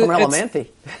be saying Carmelo Anthony.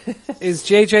 Is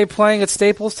JJ playing at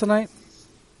Staples tonight?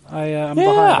 I'm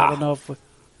behind. I don't know if.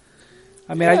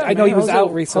 I know he was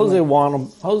out recently.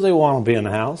 Jose Juan will be in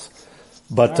the house,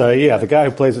 but the guy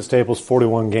who plays at Staples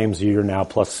 41 games a year now,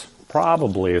 plus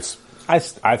probably I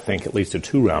think at least a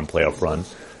 2-round playoff run.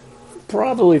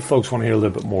 Probably folks want to hear a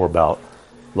little bit more about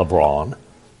LeBron.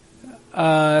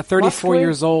 34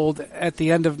 years old at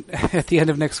the end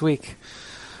of next week.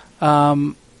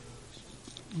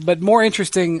 But more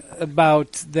interesting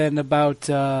about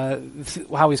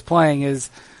how he's playing is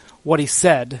what he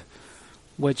said,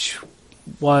 which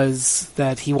was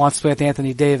that he wants to play with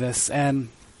Anthony Davis. And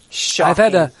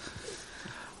shocking.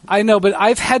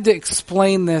 I've had to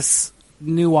explain this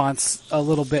nuance a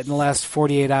little bit in the last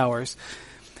 48 hours.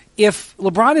 If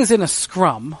LeBron is in a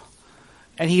scrum,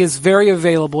 and he is very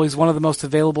available, he's one of the most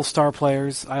available star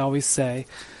players, I always say.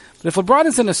 But if LeBron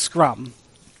is in a scrum,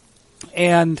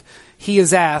 and he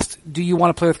is asked, do you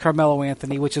want to play with Carmelo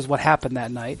Anthony, which is what happened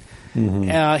that night,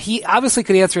 he obviously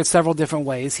could answer it several different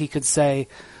ways. He could say,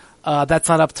 that's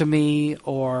not up to me,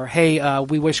 or, hey,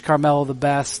 we wish Carmelo the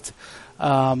best.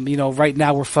 Right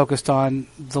now we're focused on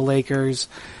the Lakers,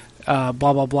 blah,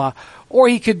 blah, blah. Or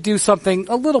he could do something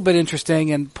a little bit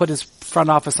interesting and put his front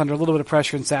office under a little bit of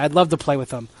pressure and say, I'd love to play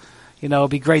with him. It'd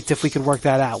be great if we could work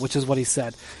that out, which is what he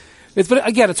said. But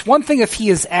again, it's one thing if he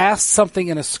is asked something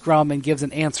in a scrum and gives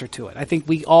an answer to it. I think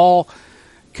we all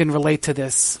can relate to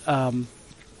this. I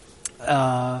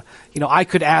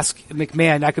could ask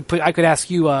MacMahon, I could ask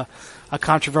you a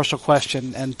controversial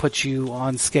question and put you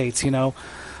on skates,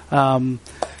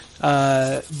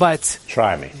 But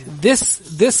try me.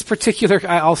 This particular,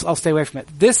 I'll stay away from it.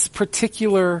 This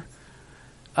particular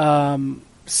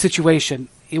situation,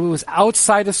 it was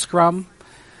outside of scrum,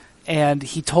 and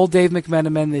he told Dave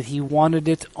McMenamin that he wanted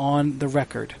it on the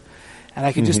record. And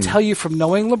I can just tell you from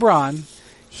knowing LeBron,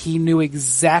 he knew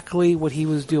exactly what he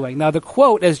was doing. Now, the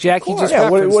quote, as Jackie just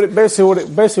referenced... Basically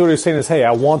what he's saying is, hey,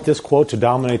 I want this quote to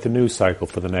dominate the news cycle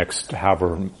for the next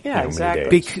however many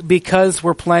days. Because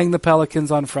we're playing the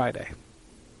Pelicans on Friday.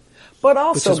 But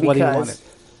also which is what he wanted.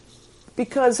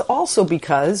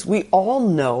 Because we all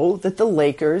know that the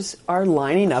Lakers are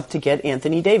lining up to get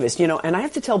Anthony Davis. And I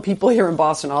have to tell people here in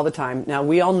Boston all the time, now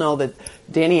we all know that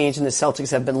Danny Ainge and the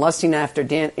Celtics have been lusting after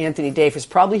Anthony Davis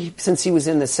probably since he was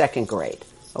in the second grade.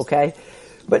 Okay?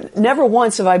 But never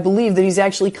once have I believed that he's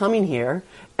actually coming here.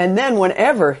 And then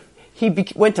whenever he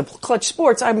went to Clutch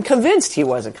Sports, I'm convinced he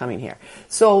wasn't coming here.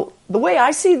 So the way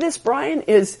I see this, Brian,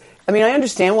 is, I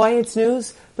understand why it's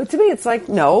news, but to me it's like,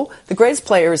 no, the greatest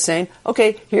player is saying,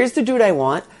 okay, here's the dude I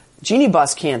want. Jeannie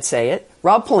Buss can't say it.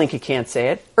 Rob Pelinka can't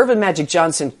say it. Irvin Magic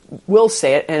Johnson will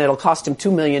say it, and it'll cost him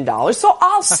 $2 million, so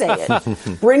I'll say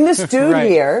it. Bring this dude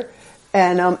here.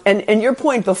 And your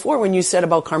point before when you said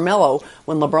about Carmelo,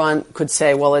 when LeBron could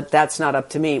say, well, that's not up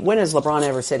to me. When has LeBron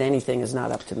ever said anything is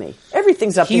not up to me?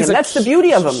 Everything's up to him. That's the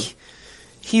beauty of him.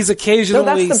 He's occasionally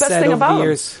that's the best said thing over about the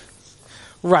years.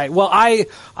 Right. Well, I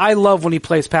love when he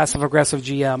plays passive aggressive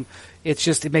GM.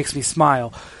 It makes me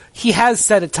smile. He has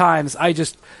said at times, I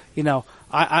just play.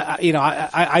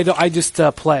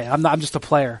 I'm just a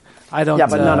player. I don't. Yeah,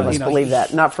 but none of us believe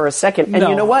that. Not for a second. And no,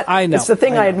 you know what? I know. It's the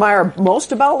thing I admire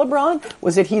most about LeBron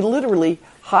was that he literally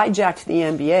hijacked the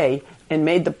NBA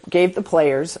and gave the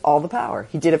players all the power.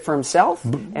 He did it for himself,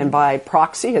 and by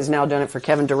proxy has now done it for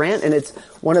Kevin Durant, and it's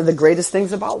one of the greatest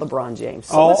things about LeBron James.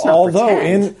 So let's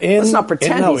not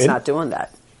pretend he's not doing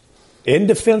that. In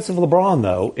defense of LeBron,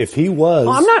 though, if he was...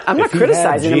 Well, I'm not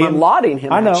criticizing him. I'm lauding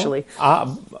him, I know. Actually.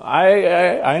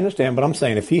 I understand, but I'm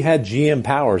saying if he had GM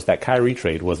powers, that Kyrie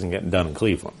trade wasn't getting done in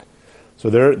Cleveland. So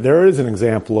there is an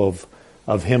example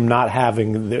of him not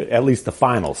having at least the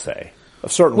final say.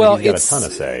 Certainly he's got a ton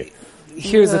of say.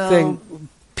 Here's the thing.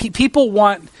 People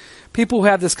who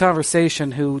have this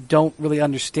conversation who don't really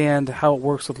understand how it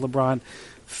works with LeBron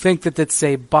think that it's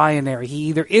a binary. He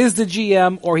either is the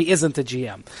GM or he isn't the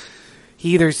GM.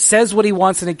 He either says what he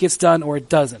wants and it gets done or it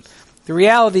doesn't. The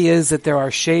reality is that there are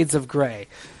shades of gray.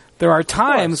 There are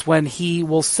times when he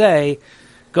will say,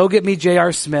 go get me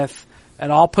J.R. Smith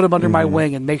and I'll put him under my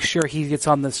wing and make sure he gets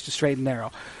on this straight and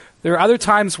narrow. There are other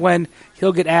times when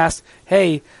he'll get asked,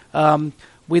 hey,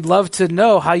 we'd love to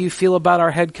know how you feel about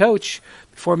our head coach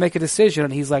before we make a decision.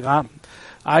 And he's like,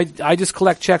 I just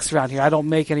collect checks around here. I don't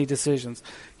make any decisions.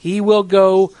 He will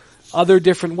go other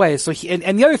different ways. So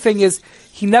and the other thing is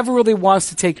he never really wants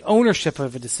to take ownership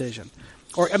of a decision.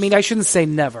 Or, I shouldn't say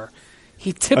never.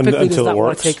 He typically does not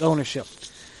want to take ownership.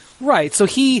 Right. So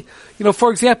he, for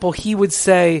example, he would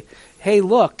say, hey,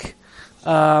 look,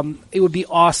 it would be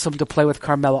awesome to play with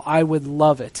Carmelo. I would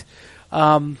love it.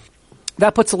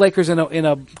 That puts the Lakers in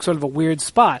a sort of a weird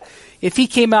spot. If he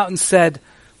came out and said,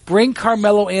 bring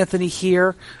Carmelo Anthony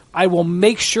here, I will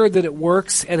make sure that it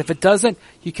works, and if it doesn't,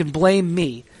 you can blame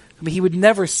me. He would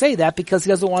never say that because he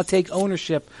doesn't want to take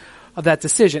ownership of that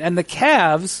decision. And the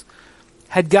Cavs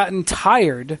had gotten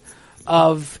tired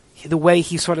of the way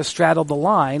he sort of straddled the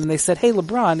line, and they said, hey,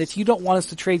 LeBron, if you don't want us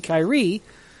to trade Kyrie,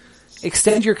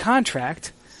 extend your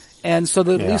contract, and so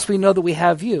that at least we know that we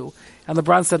have you. And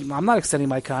LeBron said, I'm not extending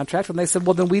my contract. And they said,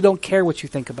 well, then we don't care what you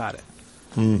think about it.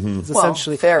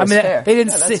 Essentially, fair. They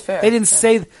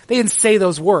didn't say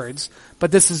those words,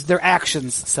 but their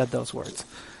actions said those words.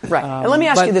 Right. And let me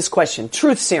ask you this question.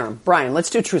 Truth serum. Brian,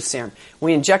 let's do truth serum.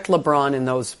 We inject LeBron in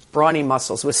those brawny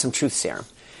muscles with some truth serum.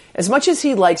 As much as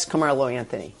he likes Carmelo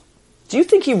Anthony, do you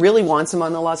think he really wants him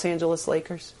on the Los Angeles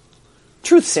Lakers?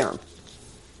 Truth serum.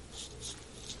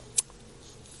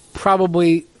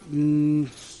 Probably.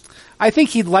 I think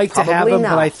he'd like to have him,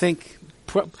 but I think...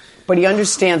 But he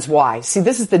understands why. See,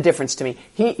 this is the difference to me.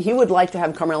 He would like to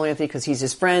have Carmelo Anthony because he's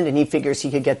his friend and he figures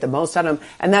he could get the most out of him.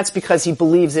 And that's because he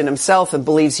believes in himself and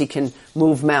believes he can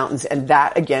move mountains. And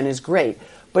that, again, is great.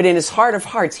 But in his heart of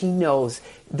hearts, he knows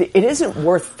that it isn't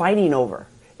worth fighting over.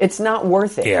 It's not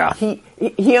worth it. Yeah.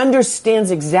 He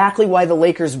understands exactly why the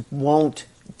Lakers won't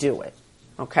do it.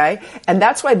 Okay? And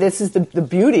that's why this is the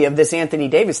beauty of this Anthony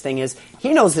Davis thing is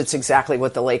he knows it's exactly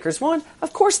what the Lakers want.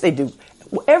 Of course they do.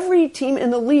 Every team in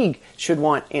the league should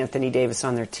want Anthony Davis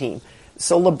on their team.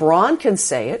 So LeBron can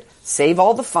say it, save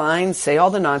all the fines, say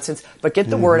all the nonsense, but get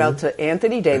the word out to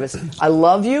Anthony Davis. I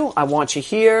love you. I want you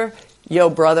here. Yo,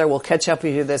 brother, we'll catch up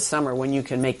with you this summer when you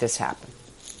can make this happen.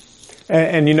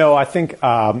 And I think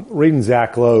reading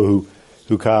Zach Lowe,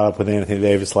 who caught up with Anthony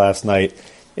Davis last night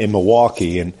in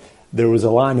Milwaukee, and there was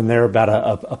a line in there about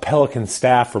a Pelican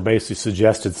staffer basically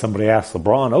suggested somebody asked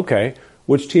LeBron, okay,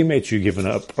 which teammates are you giving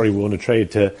up, are you willing to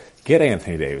trade to get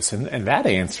Anthony Davis? And that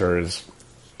answer is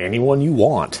anyone you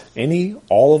want.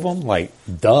 All of them, like,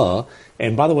 duh.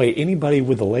 And by the way, anybody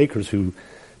with the Lakers who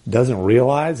doesn't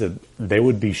realize that they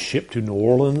would be shipped to New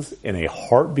Orleans in a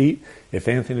heartbeat if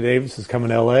Anthony Davis is coming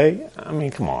to L.A., I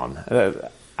mean, come on.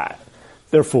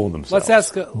 They're fooling themselves.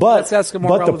 Let's ask a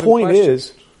more relevant But the point question.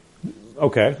 is,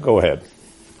 okay, go ahead.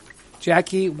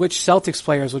 Jackie, which Celtics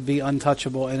players would be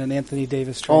untouchable in an Anthony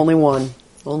Davis trade?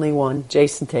 Only one.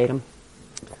 Jason Tatum.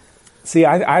 See,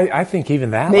 I think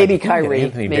even that. Maybe like, Kyrie.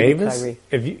 Anthony Maybe Davis. Kyrie.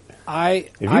 If you I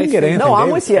can get Anthony No, I'm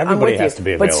Davis, with you. everybody has to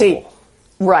be available. But see,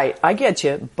 right, I get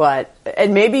you. But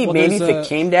and maybe if it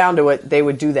came down to it, they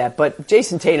would do that. But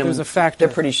Jason Tatum, there's a factor.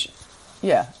 They're pretty.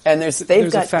 Yeah, and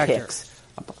they've got picks.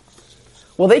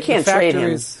 Well, they can't trade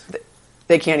him.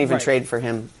 They can't even trade for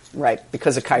him, right?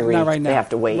 Because of Kyrie, not right now. They have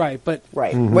to wait. Right, but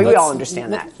we all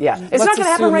understand that. Yeah, it's not going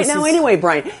to happen right now anyway,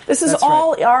 Brian. This is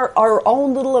all our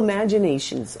own little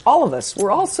imaginations. All of us,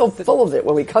 we're all so full of it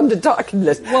when we come to talking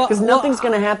this because nothing's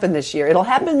going to happen this year. It'll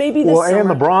happen maybe this summer. And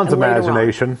LeBron's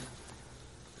imagination.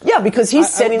 Yeah, because he's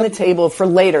setting the table for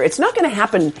later. It's not going to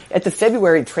happen at the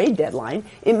February trade deadline.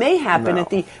 It may happen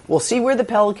we'll see where the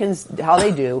Pelicans, how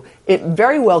they do. It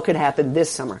very well could happen this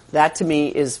summer. That to me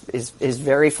is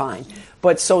very fine.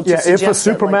 But so to if a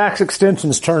Supermax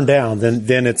extension's turned down,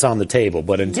 then it's on the table.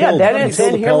 But until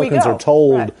the Pelicans are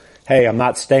told, hey, I'm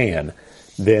not staying,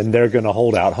 then they're going to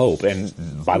hold out hope. And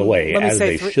by the way,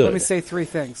 should. Let me say three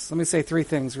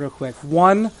things real quick.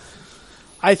 One,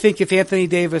 I think if Anthony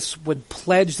Davis would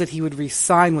pledge that he would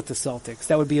re-sign with the Celtics,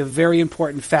 that would be a very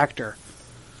important factor.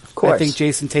 Of course. I think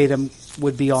Jason Tatum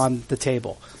would be on the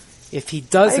table. If he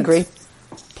doesn't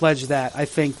pledge that, I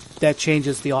think that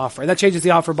changes the offer. That changes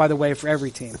the offer, by the way, for every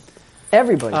team.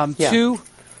 Everybody.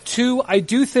 Two, I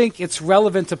do think it's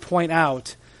relevant to point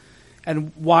out,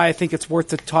 and why I think it's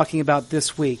worth talking about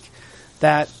this week,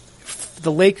 that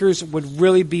the Lakers would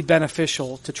really be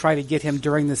beneficial to try to get him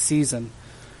during the season,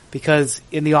 because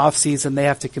in the off season they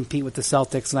have to compete with the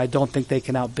Celtics, and I don't think they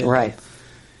can outbid them.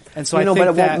 And so but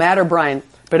it won't matter, Brian.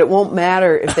 But it won't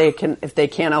matter if they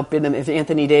can't outbid them. If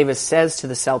Anthony Davis says to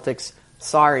the Celtics,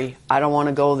 "Sorry, I don't want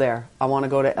to go there. I want to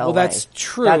go to LA." Well, that's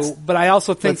true. But I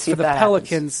also think for the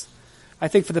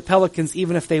Pelicans,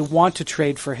 even if they want to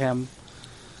trade for him,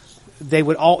 they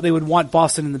would want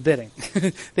Boston in the bidding.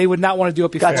 They would not want to do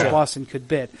it before Boston could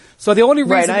bid. So the only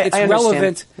reason it's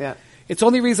relevant. It's the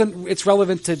only reason it's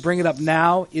relevant to bring it up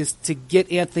now is to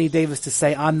get Anthony Davis to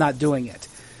say, I'm not doing it.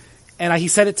 And he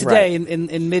said it today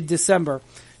in mid-December.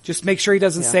 Just make sure he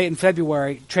doesn't say it in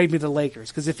February, trade me to the Lakers.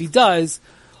 Because if he does,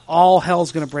 all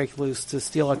hell's going to break loose, to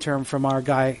steal a term from our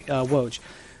guy, Woj.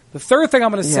 The third thing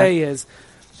I'm going to say is,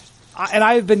 and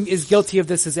I've been as guilty of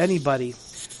this as anybody,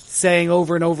 saying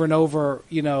over and over and over,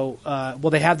 they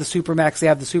have the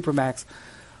Supermax.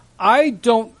 I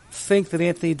don't think that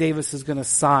Anthony Davis is going to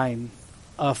sign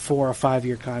a 4 or 5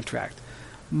 year contract.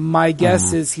 My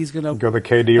guess is he's going to go the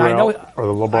KD route or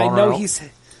the LeBron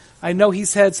route. I know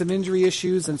he's had some injury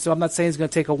issues, and so I'm not saying he's going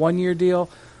to take a 1 year deal.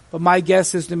 But my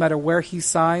guess is no matter where he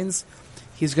signs,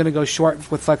 he's going to go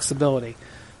short with flexibility.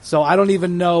 So I don't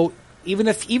even know. Even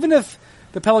if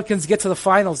the Pelicans get to the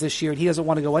finals this year and he doesn't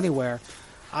want to go anywhere,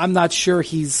 I'm not sure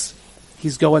he's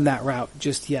going that route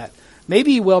just yet.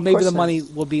 Maybe he will. Maybe the money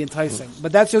will be enticing.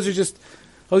 But those are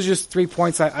just 3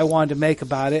 points I wanted to make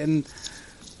about it.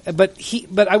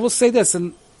 But I will say this,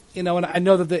 and I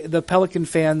know that the Pelican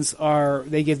fans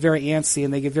they get very antsy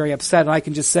and they get very upset, and I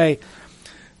can just say,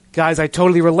 guys, I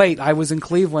totally relate. I was in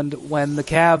Cleveland when the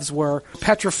Cavs were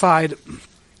petrified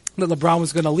that LeBron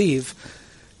was going to leave,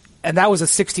 and that was a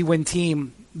 60-win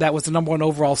team that was the number 1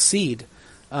 overall seed.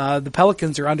 The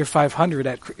Pelicans are under 500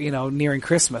 at nearing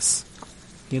Christmas.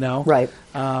 Right.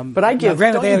 But don't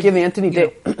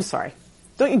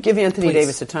you give Anthony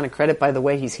Davis a ton of credit by the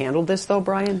way he's handled this, though,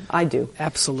 Brian? I do.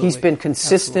 Absolutely. He's been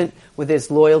consistent with his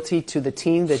loyalty to the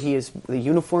team the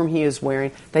uniform he is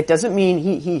wearing. That doesn't mean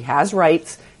he has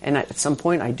rights, and at some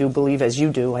point I do believe, as you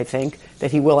do, I think,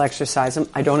 that he will exercise them.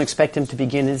 I don't expect him to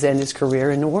end his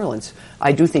career in New Orleans.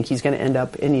 I do think he's going to end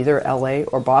up in either L.A.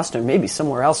 or Boston, maybe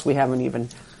somewhere else we haven't even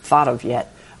thought of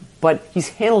yet. But he's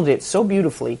handled it so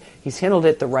beautifully. He's handled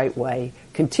it the right way,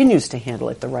 continues to handle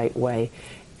it the right way.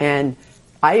 And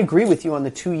I agree with you on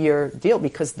the 2-year deal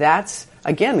because that's,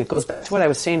 again, it goes back to what I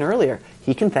was saying earlier.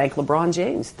 He can thank LeBron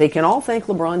James. They can all thank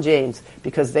LeBron James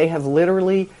because they have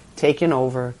literally taken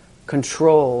over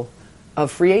control of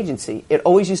free agency. It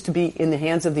always used to be in the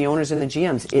hands of the owners and the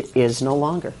GMs. It is no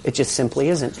longer. It just simply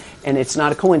isn't. And it's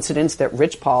not a coincidence that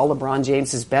Rich Paul, LeBron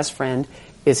James' best friend,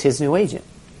 is his new agent.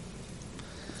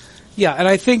 Yeah, and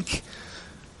I think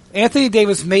Anthony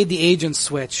Davis made the agent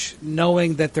switch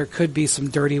knowing that there could be some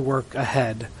dirty work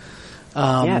ahead.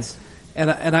 Yes.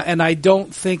 And I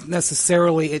don't think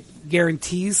necessarily it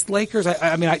guarantees Lakers.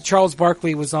 I mean, Charles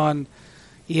Barkley was on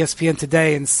ESPN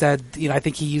today and said, I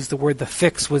think he used the word the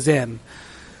fix was in.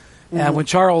 Mm-hmm. And when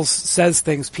Charles says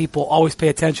things, people always pay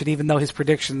attention, even though his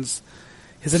predictions,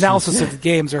 his analysis of the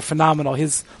games are phenomenal.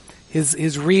 His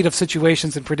read of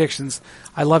situations and predictions,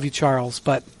 I love you, Charles,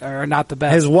 but are not the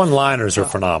best. His one-liners are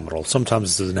phenomenal.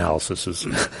 Sometimes his analysis is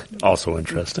also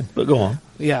interesting. But go on.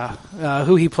 Yeah,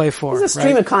 who he play for. He's a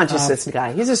stream of consciousness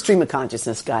guy. He's a stream of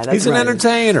consciousness guy. That's he's an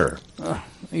entertainer.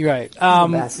 You're right.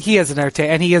 He is an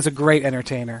entertainer, and he is a great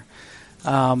entertainer.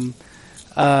 But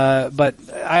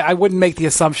I wouldn't make the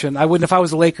assumption. If I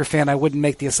was a Laker fan, I wouldn't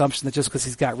make the assumption that just because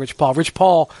he's got Rich Paul. Rich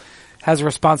Paul has a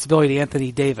responsibility to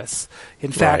Anthony Davis.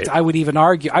 In fact, I would even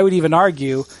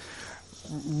argue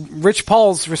Rich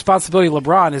Paul's responsibility to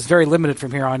LeBron is very limited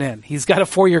from here on in. He's got a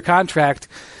 4-year contract.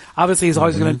 Obviously, he's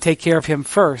always going to take care of him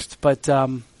first. But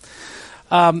did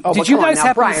you guys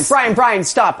happen Brian,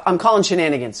 stop! I'm calling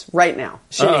shenanigans right now.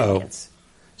 Shenanigans.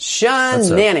 Shenanigans.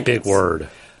 That's a big word.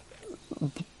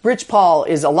 Rich Paul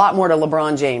is a lot more to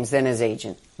LeBron James than his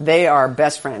agent. They are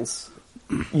best friends.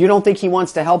 You don't think he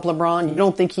wants to help LeBron? You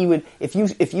don't think he would, if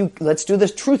you, let's do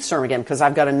this truth serum again, because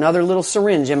I've got another little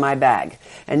syringe in my bag.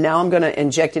 And now I'm going to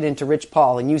inject it into Rich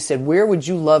Paul. And you said, where would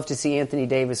you love to see Anthony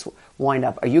Davis wind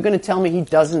up? Are you going to tell me he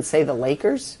doesn't say the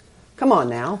Lakers? Come on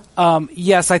now.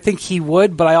 Yes, I think he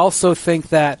would, but I also think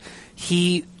that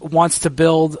he wants to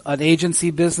build an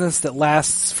agency business that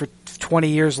lasts for 20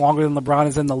 years longer than LeBron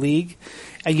is in the league.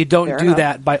 And you don't do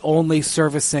that by only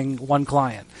servicing one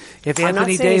client. If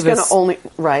Anthony Davis, he's gonna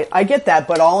right, I get that,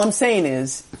 but all I'm saying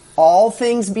is, all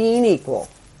things being equal,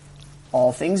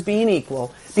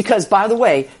 because by the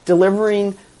way,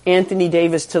 delivering Anthony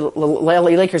Davis to the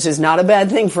LA Lakers is not a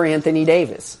bad thing for Anthony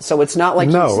Davis. So it's not like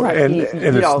and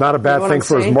it's not a bad thing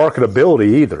for his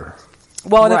marketability either.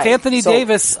 Well, and if Anthony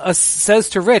Davis says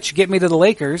to Rich, "Get me to the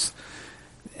Lakers,"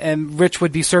 and Rich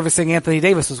would be servicing Anthony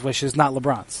Davis's wishes, not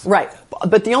LeBron's. Right.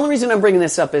 But the only reason I'm bringing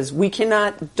this up is we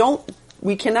cannot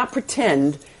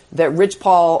pretend that Rich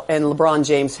Paul and LeBron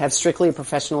James have strictly a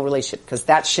professional relationship, because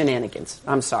that's shenanigans.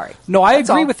 I'm sorry. No, I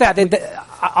agree with that.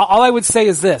 All I would say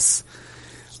is this.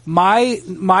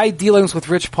 My dealings with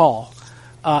Rich Paul,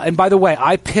 and by the way,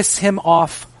 I piss him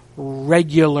off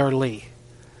regularly.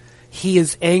 He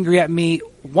is angry at me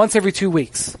once every 2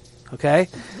 weeks. Okay?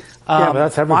 But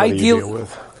that's everybody you deal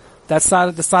with. That's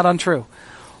not untrue.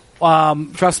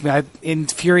 Trust me, I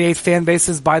infuriate fan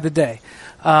bases by the day.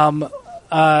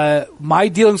 My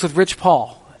dealings with Rich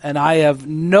Paul, and I have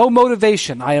no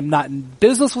motivation. I am not in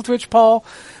business with Rich Paul.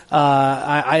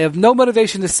 I have no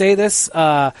motivation to say this.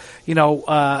 I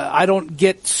don't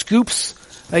get scoops.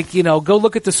 Go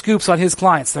look at the scoops on his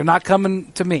clients. They're not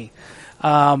coming to me.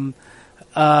 I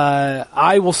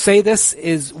will say this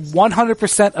is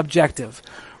 100% objective.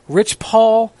 Rich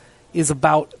Paul is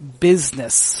about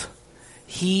business.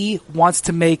 He wants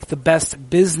to make the best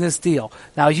business deal.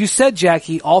 Now, as you said,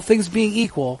 Jackie, all things being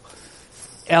equal,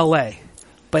 L.A.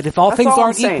 But if all things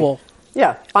aren't equal...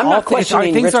 Yeah, I'm not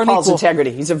questioning Rich Paul's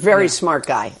integrity. He's a very smart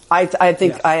guy. I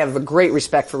think I have a great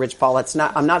respect for Rich Paul.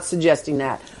 I'm not suggesting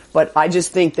that. But I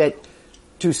just think that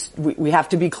we have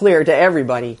to be clear to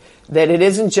everybody that it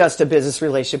isn't just a business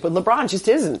relationship with LeBron. It just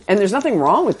isn't. And there's nothing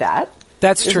wrong with that.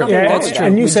 That's true. That's true.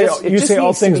 And you say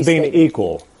all things being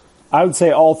equal. I would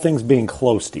say all things being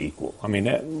close to equal. I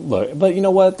mean, look, but you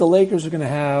know what? The Lakers are going to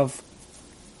have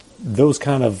those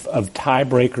kind of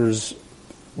tiebreakers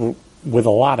with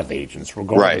a lot of agents,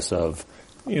 regardless of,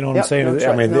 you know what I'm saying? Right.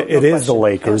 I mean, it is the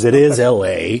Lakers, it is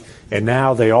LA, and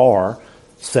now they are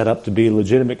set up to be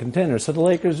legitimate contenders. So the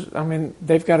Lakers, I mean,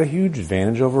 they've got a huge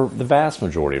advantage over the vast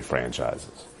majority of franchises.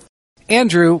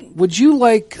 Andrew, would you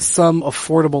like some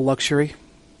affordable luxury?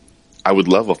 I would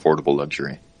love affordable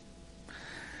luxury.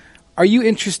 Are you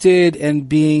interested in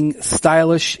being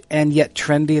stylish and yet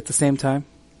trendy at the same time?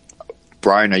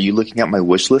 Brian, are you looking at my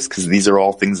wish list? Because these are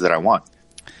all things that I want.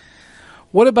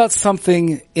 What about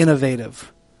something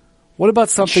innovative? What about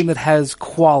something that has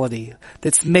quality,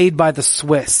 that's made by the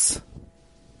Swiss?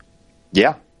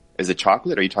 Yeah. Is it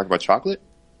chocolate? Are you talking about chocolate?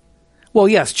 Well,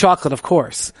 yes, chocolate, of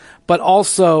course. But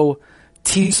also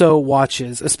Tissot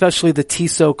watches, especially the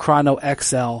Tissot Chrono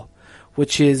XL,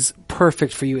 which is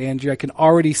perfect for you, Andrew. I can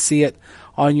already see it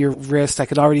on your wrist. I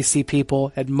can already see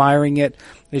people admiring it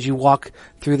as you walk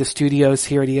through the studios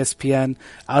here at ESPN,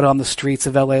 out on the streets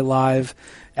of LA Live,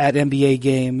 at NBA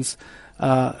games.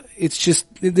 It's just,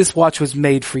 this watch was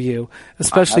made for you,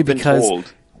 especially because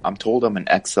I'm told I'm an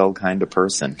XL kind of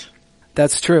person.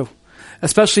 That's true.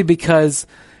 Especially because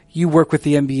you work with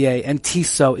the NBA, and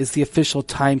Tissot is the official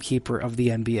timekeeper of the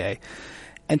NBA.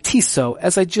 And Tissot,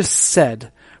 as I just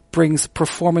said, brings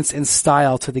performance and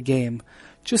style to the game,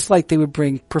 just like they would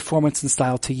bring performance and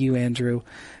style to you, Andrew.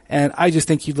 And I just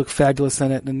think you look fabulous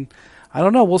in it. And I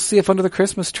don't know, we'll see if under the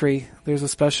Christmas tree there's a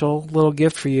special little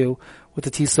gift for you with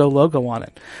the Tissot logo on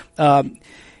it.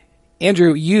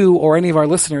 Andrew, you or any of our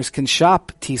listeners can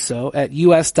shop Tissot at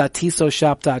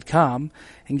us.tissotshop.com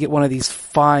and get one of these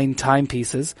fine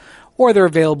timepieces, or they're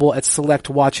available at select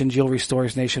watch and jewelry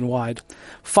stores nationwide.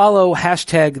 Follow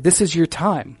hashtag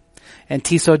 #ThisIsYourTime and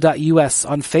Tissot.us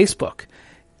on Facebook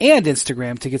and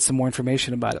Instagram to get some more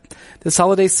information about it. This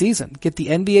holiday season, get the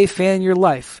NBA fan in your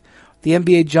life, the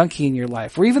NBA junkie in your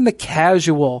life, or even the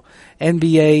casual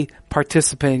NBA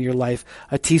participant in your life,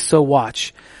 a Tissot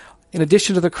watch. In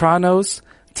addition to the chronos,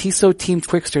 Tissot Team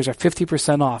Quicksters are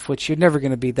 50% off, which you're never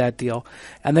going to beat that deal.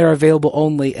 And they're available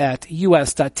only at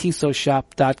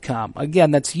us.tissotshop.com.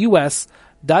 Again, that's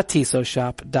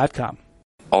us.tissotshop.com.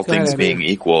 All things being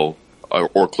equal,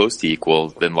 or close to equal,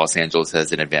 then Los Angeles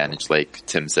has an advantage, like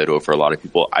Tim said, over a lot of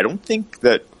people. I don't think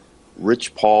that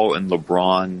Rich Paul and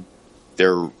LeBron,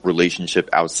 their relationship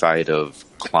outside of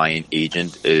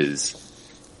client-agent is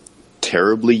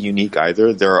terribly unique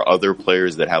either. There are other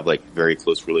players that have like very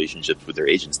close relationships with their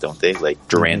agents, don't they? Like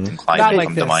Durant and Klein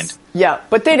come to mind. Yeah,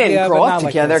 but they didn't grow up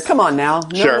together. Come on now.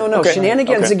 No. Okay.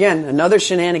 Shenanigans again. Another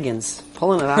Shenanigans.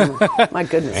 Pulling it out. My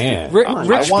goodness. Man.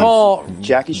 Rich Paul.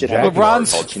 Jackie should have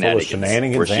LeBron's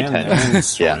Shenanigans and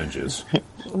shortages.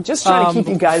 I'm just trying to keep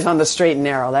you guys on the straight and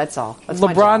narrow. That's all. That's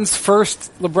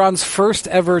LeBron's first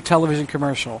ever television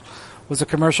commercial was a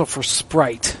commercial for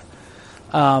Sprite.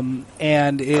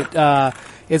 And it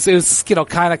was,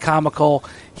 kind of comical.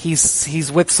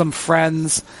 He's with some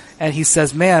friends and he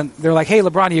says, man, they're like, hey,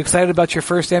 LeBron, are you excited about your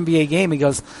first NBA game? He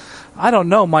goes, I don't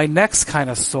know. My neck's kind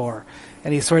of sore.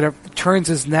 And he sort of turns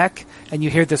his neck and you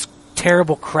hear this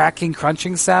terrible cracking,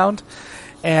 crunching sound.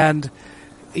 And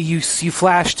you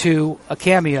flash to a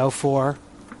cameo for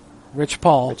Rich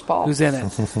Paul. Who's in it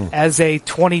as a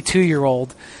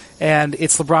 22-year-old. And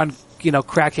it's LeBron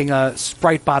cracking a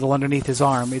Sprite bottle underneath his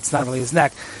arm. It's not really his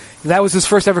neck. That was his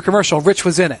first ever commercial. Rich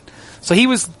was in it. So he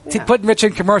was putting Rich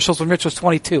in commercials when Rich was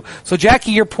 22. So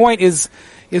Jackie, your point is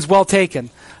well taken.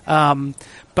 But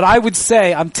I would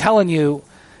say, I'm telling you,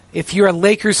 if you're a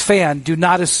Lakers fan, do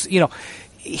not,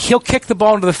 he'll kick the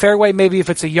ball into the fairway maybe if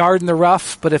it's a yard in the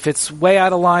rough, but if it's way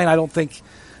out of line, I don't think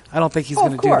he's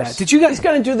going to do that. Did you guys? He's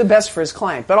going to do the best for his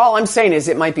client. But all I'm saying is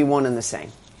it might be one and the same.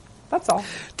 That's all.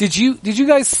 Did you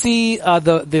guys see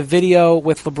the video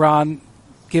with LeBron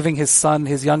giving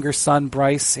his younger son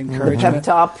Bryce encouragement? The pep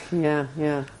talk.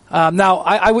 Yeah. Now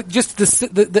I would just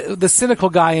the cynical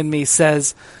guy in me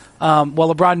says, well,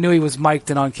 LeBron knew he was mic'd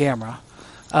and on camera.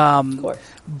 Of course.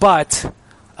 But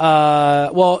I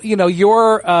only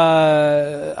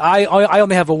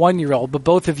have a 1-year-old, but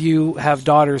both of you have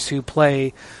daughters who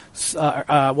play. You've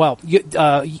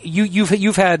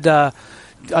had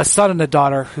a son and a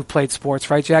daughter who played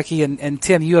sports, right, Jackie? And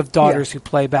Tim, you have daughters who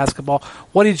play basketball.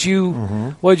 What did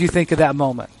you think of that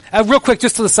moment? Real quick,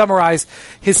 just to summarize,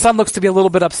 his son looks to be a little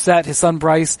bit upset, his son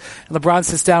Bryce, and LeBron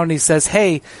sits down and he says,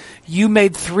 hey, you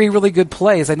made 3 really good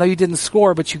plays. I know you didn't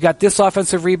score, but you got this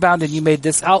offensive rebound and you made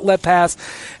this outlet pass.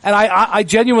 And I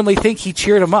genuinely think he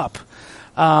cheered him up.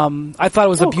 I thought it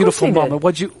was a beautiful moment.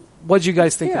 What'd you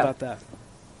guys think about that?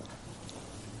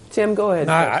 Tim, go ahead.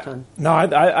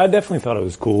 I definitely thought it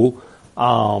was cool.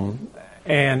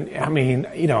 And I mean,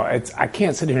 I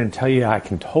can't sit here and tell you I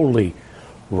can totally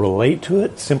relate to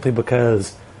it simply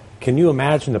because can you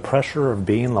imagine the pressure of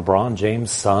being LeBron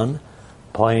James' son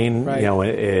playing,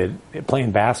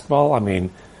 playing basketball? I mean,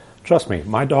 trust me,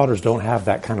 my daughters don't have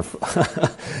that kind of,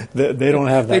 they don't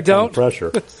have that kind of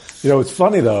pressure. It's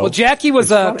funny though. Well, Jackie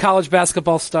was a college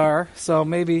basketball star, so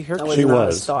maybe she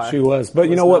was. But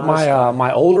you know what?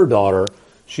 My older daughter,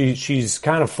 she's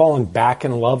kind of fallen back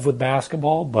in love with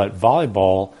basketball, but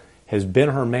volleyball has been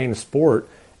her main sport.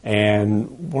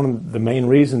 And one of the main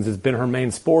reasons it's been her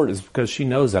main sport is because she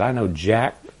knows that I know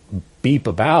jack beep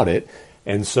about it.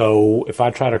 And so if I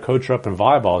try to coach her up in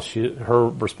volleyball, her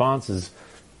response is,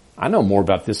 I know more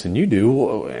about this than you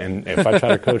do. And if I try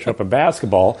to coach her up in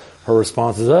basketball, her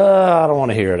response is, I don't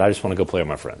want to hear it. I just want to go play with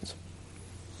my friends.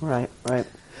 Right.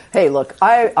 Hey, look,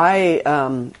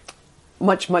 I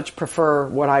much prefer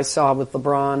what I saw with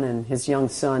LeBron and his young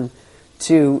son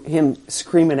to him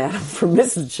screaming at him for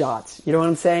missing shots. You know what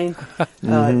I'm saying?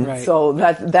 Right. So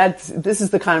this is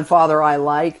the kind of father I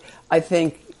like. I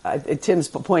think Tim's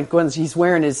point, Gwen, he's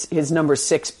wearing his number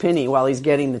 6 penny while he's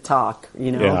getting the talk.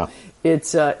 You know,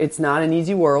 it's not an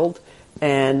easy world,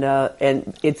 and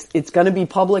it's going to be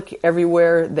public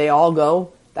everywhere they all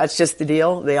go. That's just the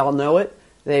deal. They all know it.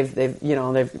 They're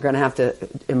going to have to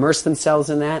immerse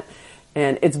themselves in that,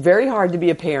 and it's very hard to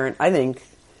be a parent, I think,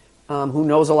 who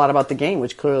knows a lot about the game,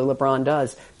 which clearly LeBron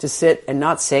does, to sit and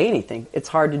not say anything. It's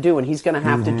hard to do, and he's going to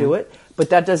have to do it. But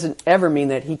that doesn't ever mean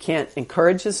that he can't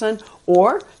encourage his son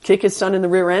or kick his son in the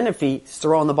rear end if he's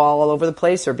throwing the ball all over the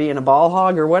place or being a ball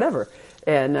hog or whatever.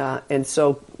 And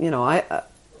so, you know,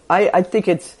 I think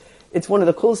it's one of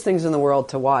the coolest things in the world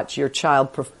to watch your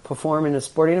child perform in a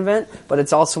sporting event, but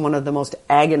it's also one of the most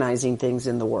agonizing things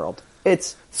in the world.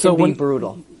 It can be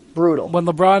brutal. When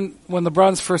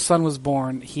LeBron's first son was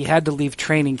born, he had to leave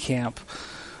training camp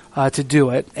to do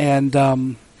it, and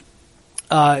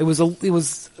it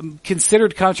was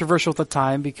considered controversial at the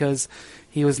time because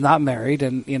he was not married,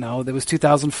 and you know, it was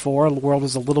 2004. The world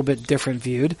was a little bit different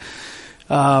viewed,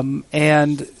 and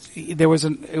it was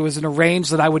an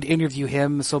arranged that I would interview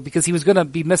him. So because he was going to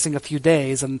be missing a few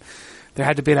days, and there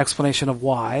had to be an explanation of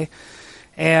why,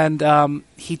 and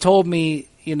he told me,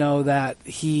 you know, that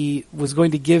he was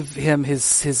going to give him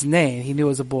his name. He knew it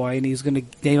was a boy, and he was going to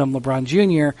name him LeBron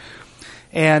Jr.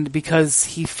 And because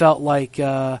he felt like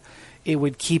it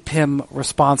would keep him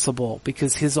responsible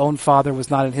because his own father was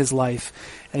not in his life,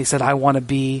 and he said, I want to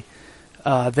be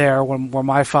there where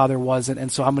my father wasn't,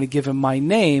 and so I'm going to give him my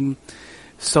name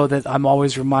so that I'm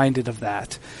always reminded of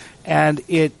that. And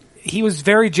he was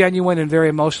very genuine and very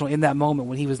emotional in that moment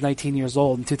when he was 19 years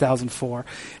old in 2004.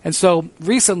 And so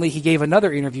recently he gave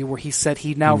another interview where he said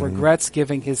he now regrets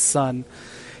giving his son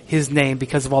his name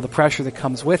because of all the pressure that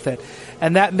comes with it.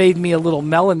 And that made me a little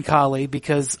melancholy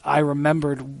because I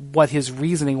remembered what his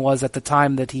reasoning was at the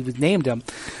time that he was named him.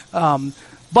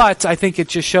 But I think it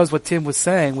just shows what Tim was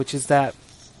saying, which is that,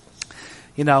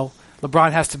 you know,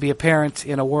 LeBron has to be a parent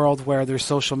in a world where there's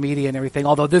social media and everything,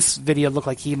 although this video looked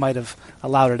like he might have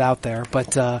allowed it out there.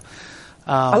 But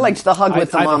I liked the hug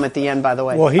with the mom at the end, by the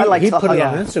way. Well, he put it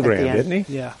on at Instagram, didn't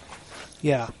he? Yeah.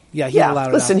 He allowed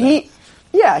it listen, out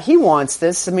there. he wants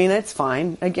this. I mean, it's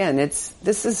fine. Again,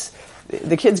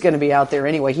 the kid's going to be out there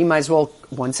anyway. He might as well,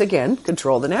 once again,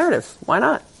 control the narrative. Why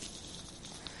not?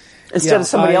 Instead of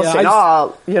somebody else saying,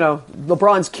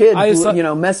 LeBron's kid,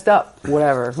 messed up,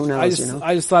 whatever. Who knows?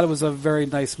 I just thought it was a very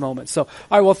nice moment. So,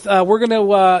 all right, well, we're going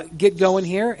to get going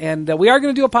here, and we are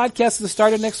going to do a podcast at the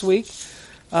start of next week,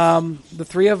 the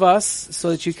three of us, so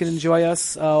that you can enjoy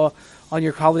us on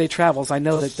your holiday travels. I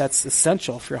know that that's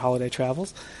essential for your holiday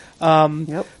travels.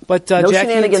 Yep. But no Jackie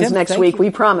shenanigans and Tim, next week. We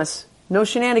promise. No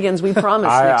shenanigans. We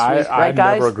promise next week. Right, guys?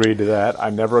 I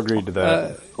never agreed to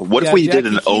that. What if we did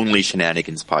an only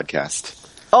shenanigans podcast?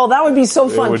 Oh, that would be so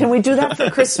fun. Can we do that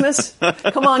for Christmas?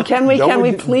 Come on, can we? Can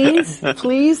we please?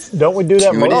 Please? Don't we do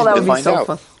that more? Oh, that would be so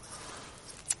fun.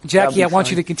 Jackie, I want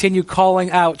you to continue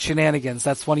calling out shenanigans.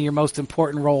 That's one of your most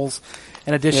important roles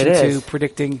in addition to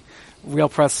predicting Real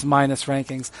Plus Minus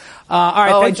rankings. All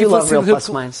right, thank you for listening. Real Plus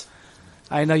Minus.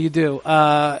 I know you do,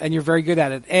 and you're very good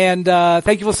at it. And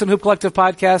thank you for listening to Hoop Collective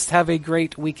Podcast. Have a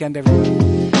great weekend, everyone.